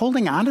because I'm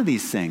holding on to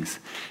these things.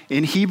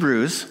 In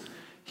Hebrews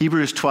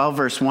 12,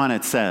 verse 1,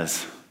 it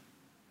says,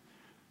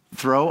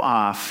 throw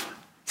off,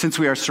 since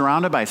we are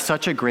surrounded by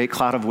such a great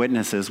cloud of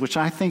witnesses, which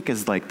I think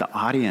is like the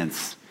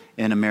audience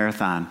in a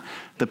marathon,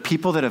 the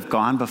people that have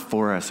gone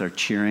before us are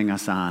cheering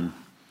us on.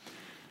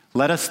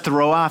 Let us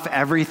throw off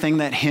everything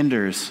that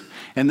hinders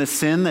and the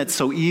sin that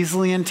so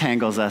easily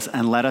entangles us,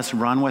 and let us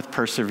run with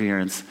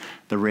perseverance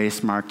the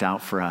race marked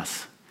out for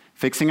us,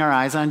 fixing our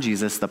eyes on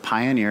Jesus, the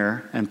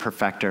pioneer and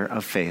perfecter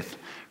of faith.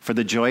 For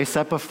the joy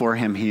set before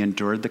him, he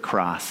endured the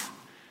cross,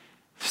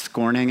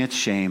 scorning its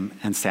shame,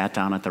 and sat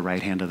down at the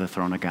right hand of the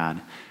throne of God.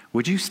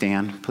 Would you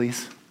stand,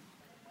 please?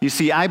 You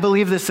see, I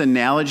believe this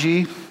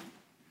analogy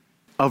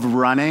of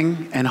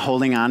running and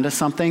holding on to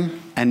something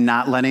and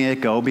not letting it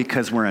go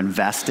because we're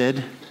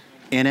invested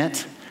in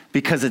it,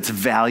 because it's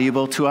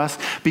valuable to us,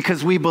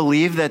 because we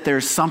believe that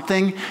there's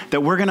something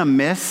that we're going to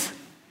miss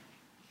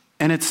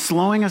and it's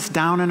slowing us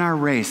down in our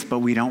race, but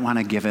we don't want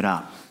to give it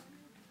up.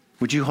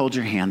 Would you hold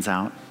your hands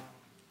out?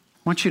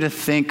 I want you to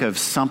think of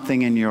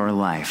something in your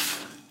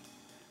life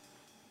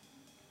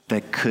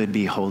that could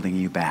be holding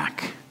you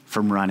back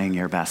from running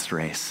your best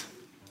race.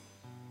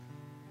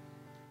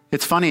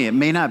 It's funny, it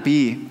may not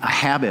be a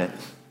habit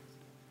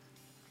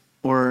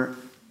or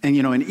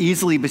an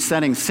easily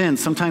besetting sin.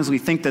 Sometimes we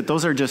think that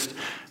those are just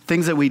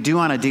things that we do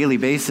on a daily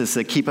basis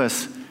that keep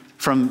us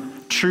from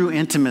true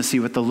intimacy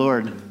with the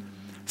Lord.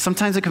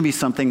 Sometimes it can be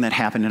something that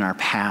happened in our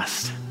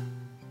past.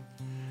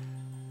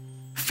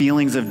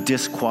 Feelings of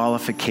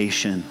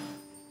disqualification,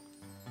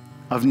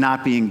 of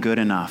not being good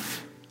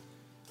enough.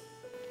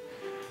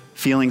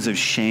 Feelings of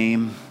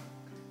shame.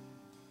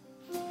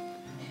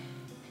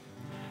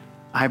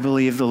 I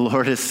believe the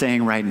Lord is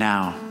saying right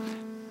now,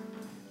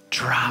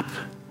 drop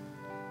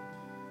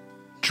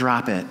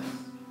it.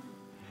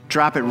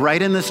 Drop it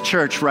right in this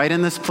church, right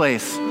in this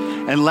place,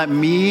 and let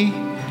me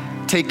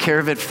take care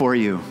of it for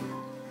you.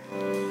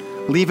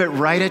 Leave it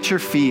right at your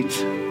feet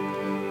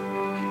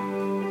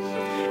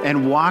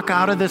and walk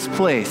out of this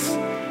place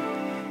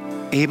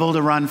able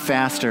to run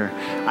faster.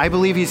 I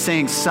believe he's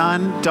saying,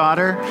 son,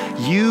 daughter,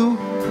 you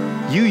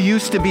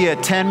used to be a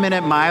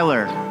 10-minute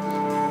miler.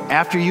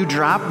 After you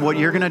drop what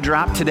you're going to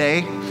drop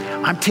today,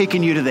 I'm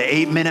taking you to the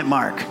 8-minute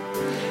mark.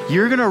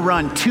 You're going to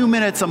run 2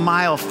 minutes a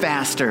mile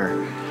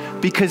faster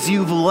because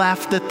you've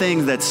left the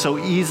thing that so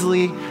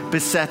easily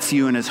besets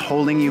you and is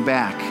holding you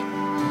back.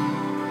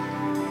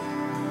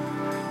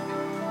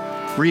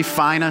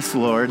 Refine us,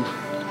 Lord.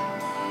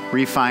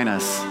 Refine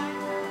us.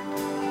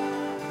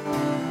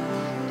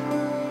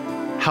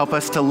 Help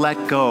us to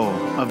let go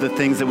of the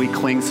things that we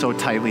cling so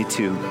tightly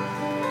to.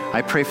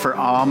 I pray for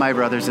all my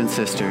brothers and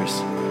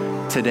sisters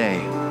today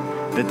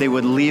that they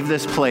would leave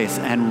this place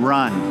and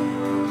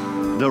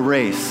run the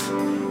race,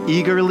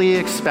 eagerly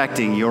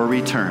expecting your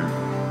return.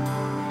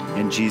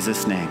 In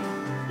Jesus' name.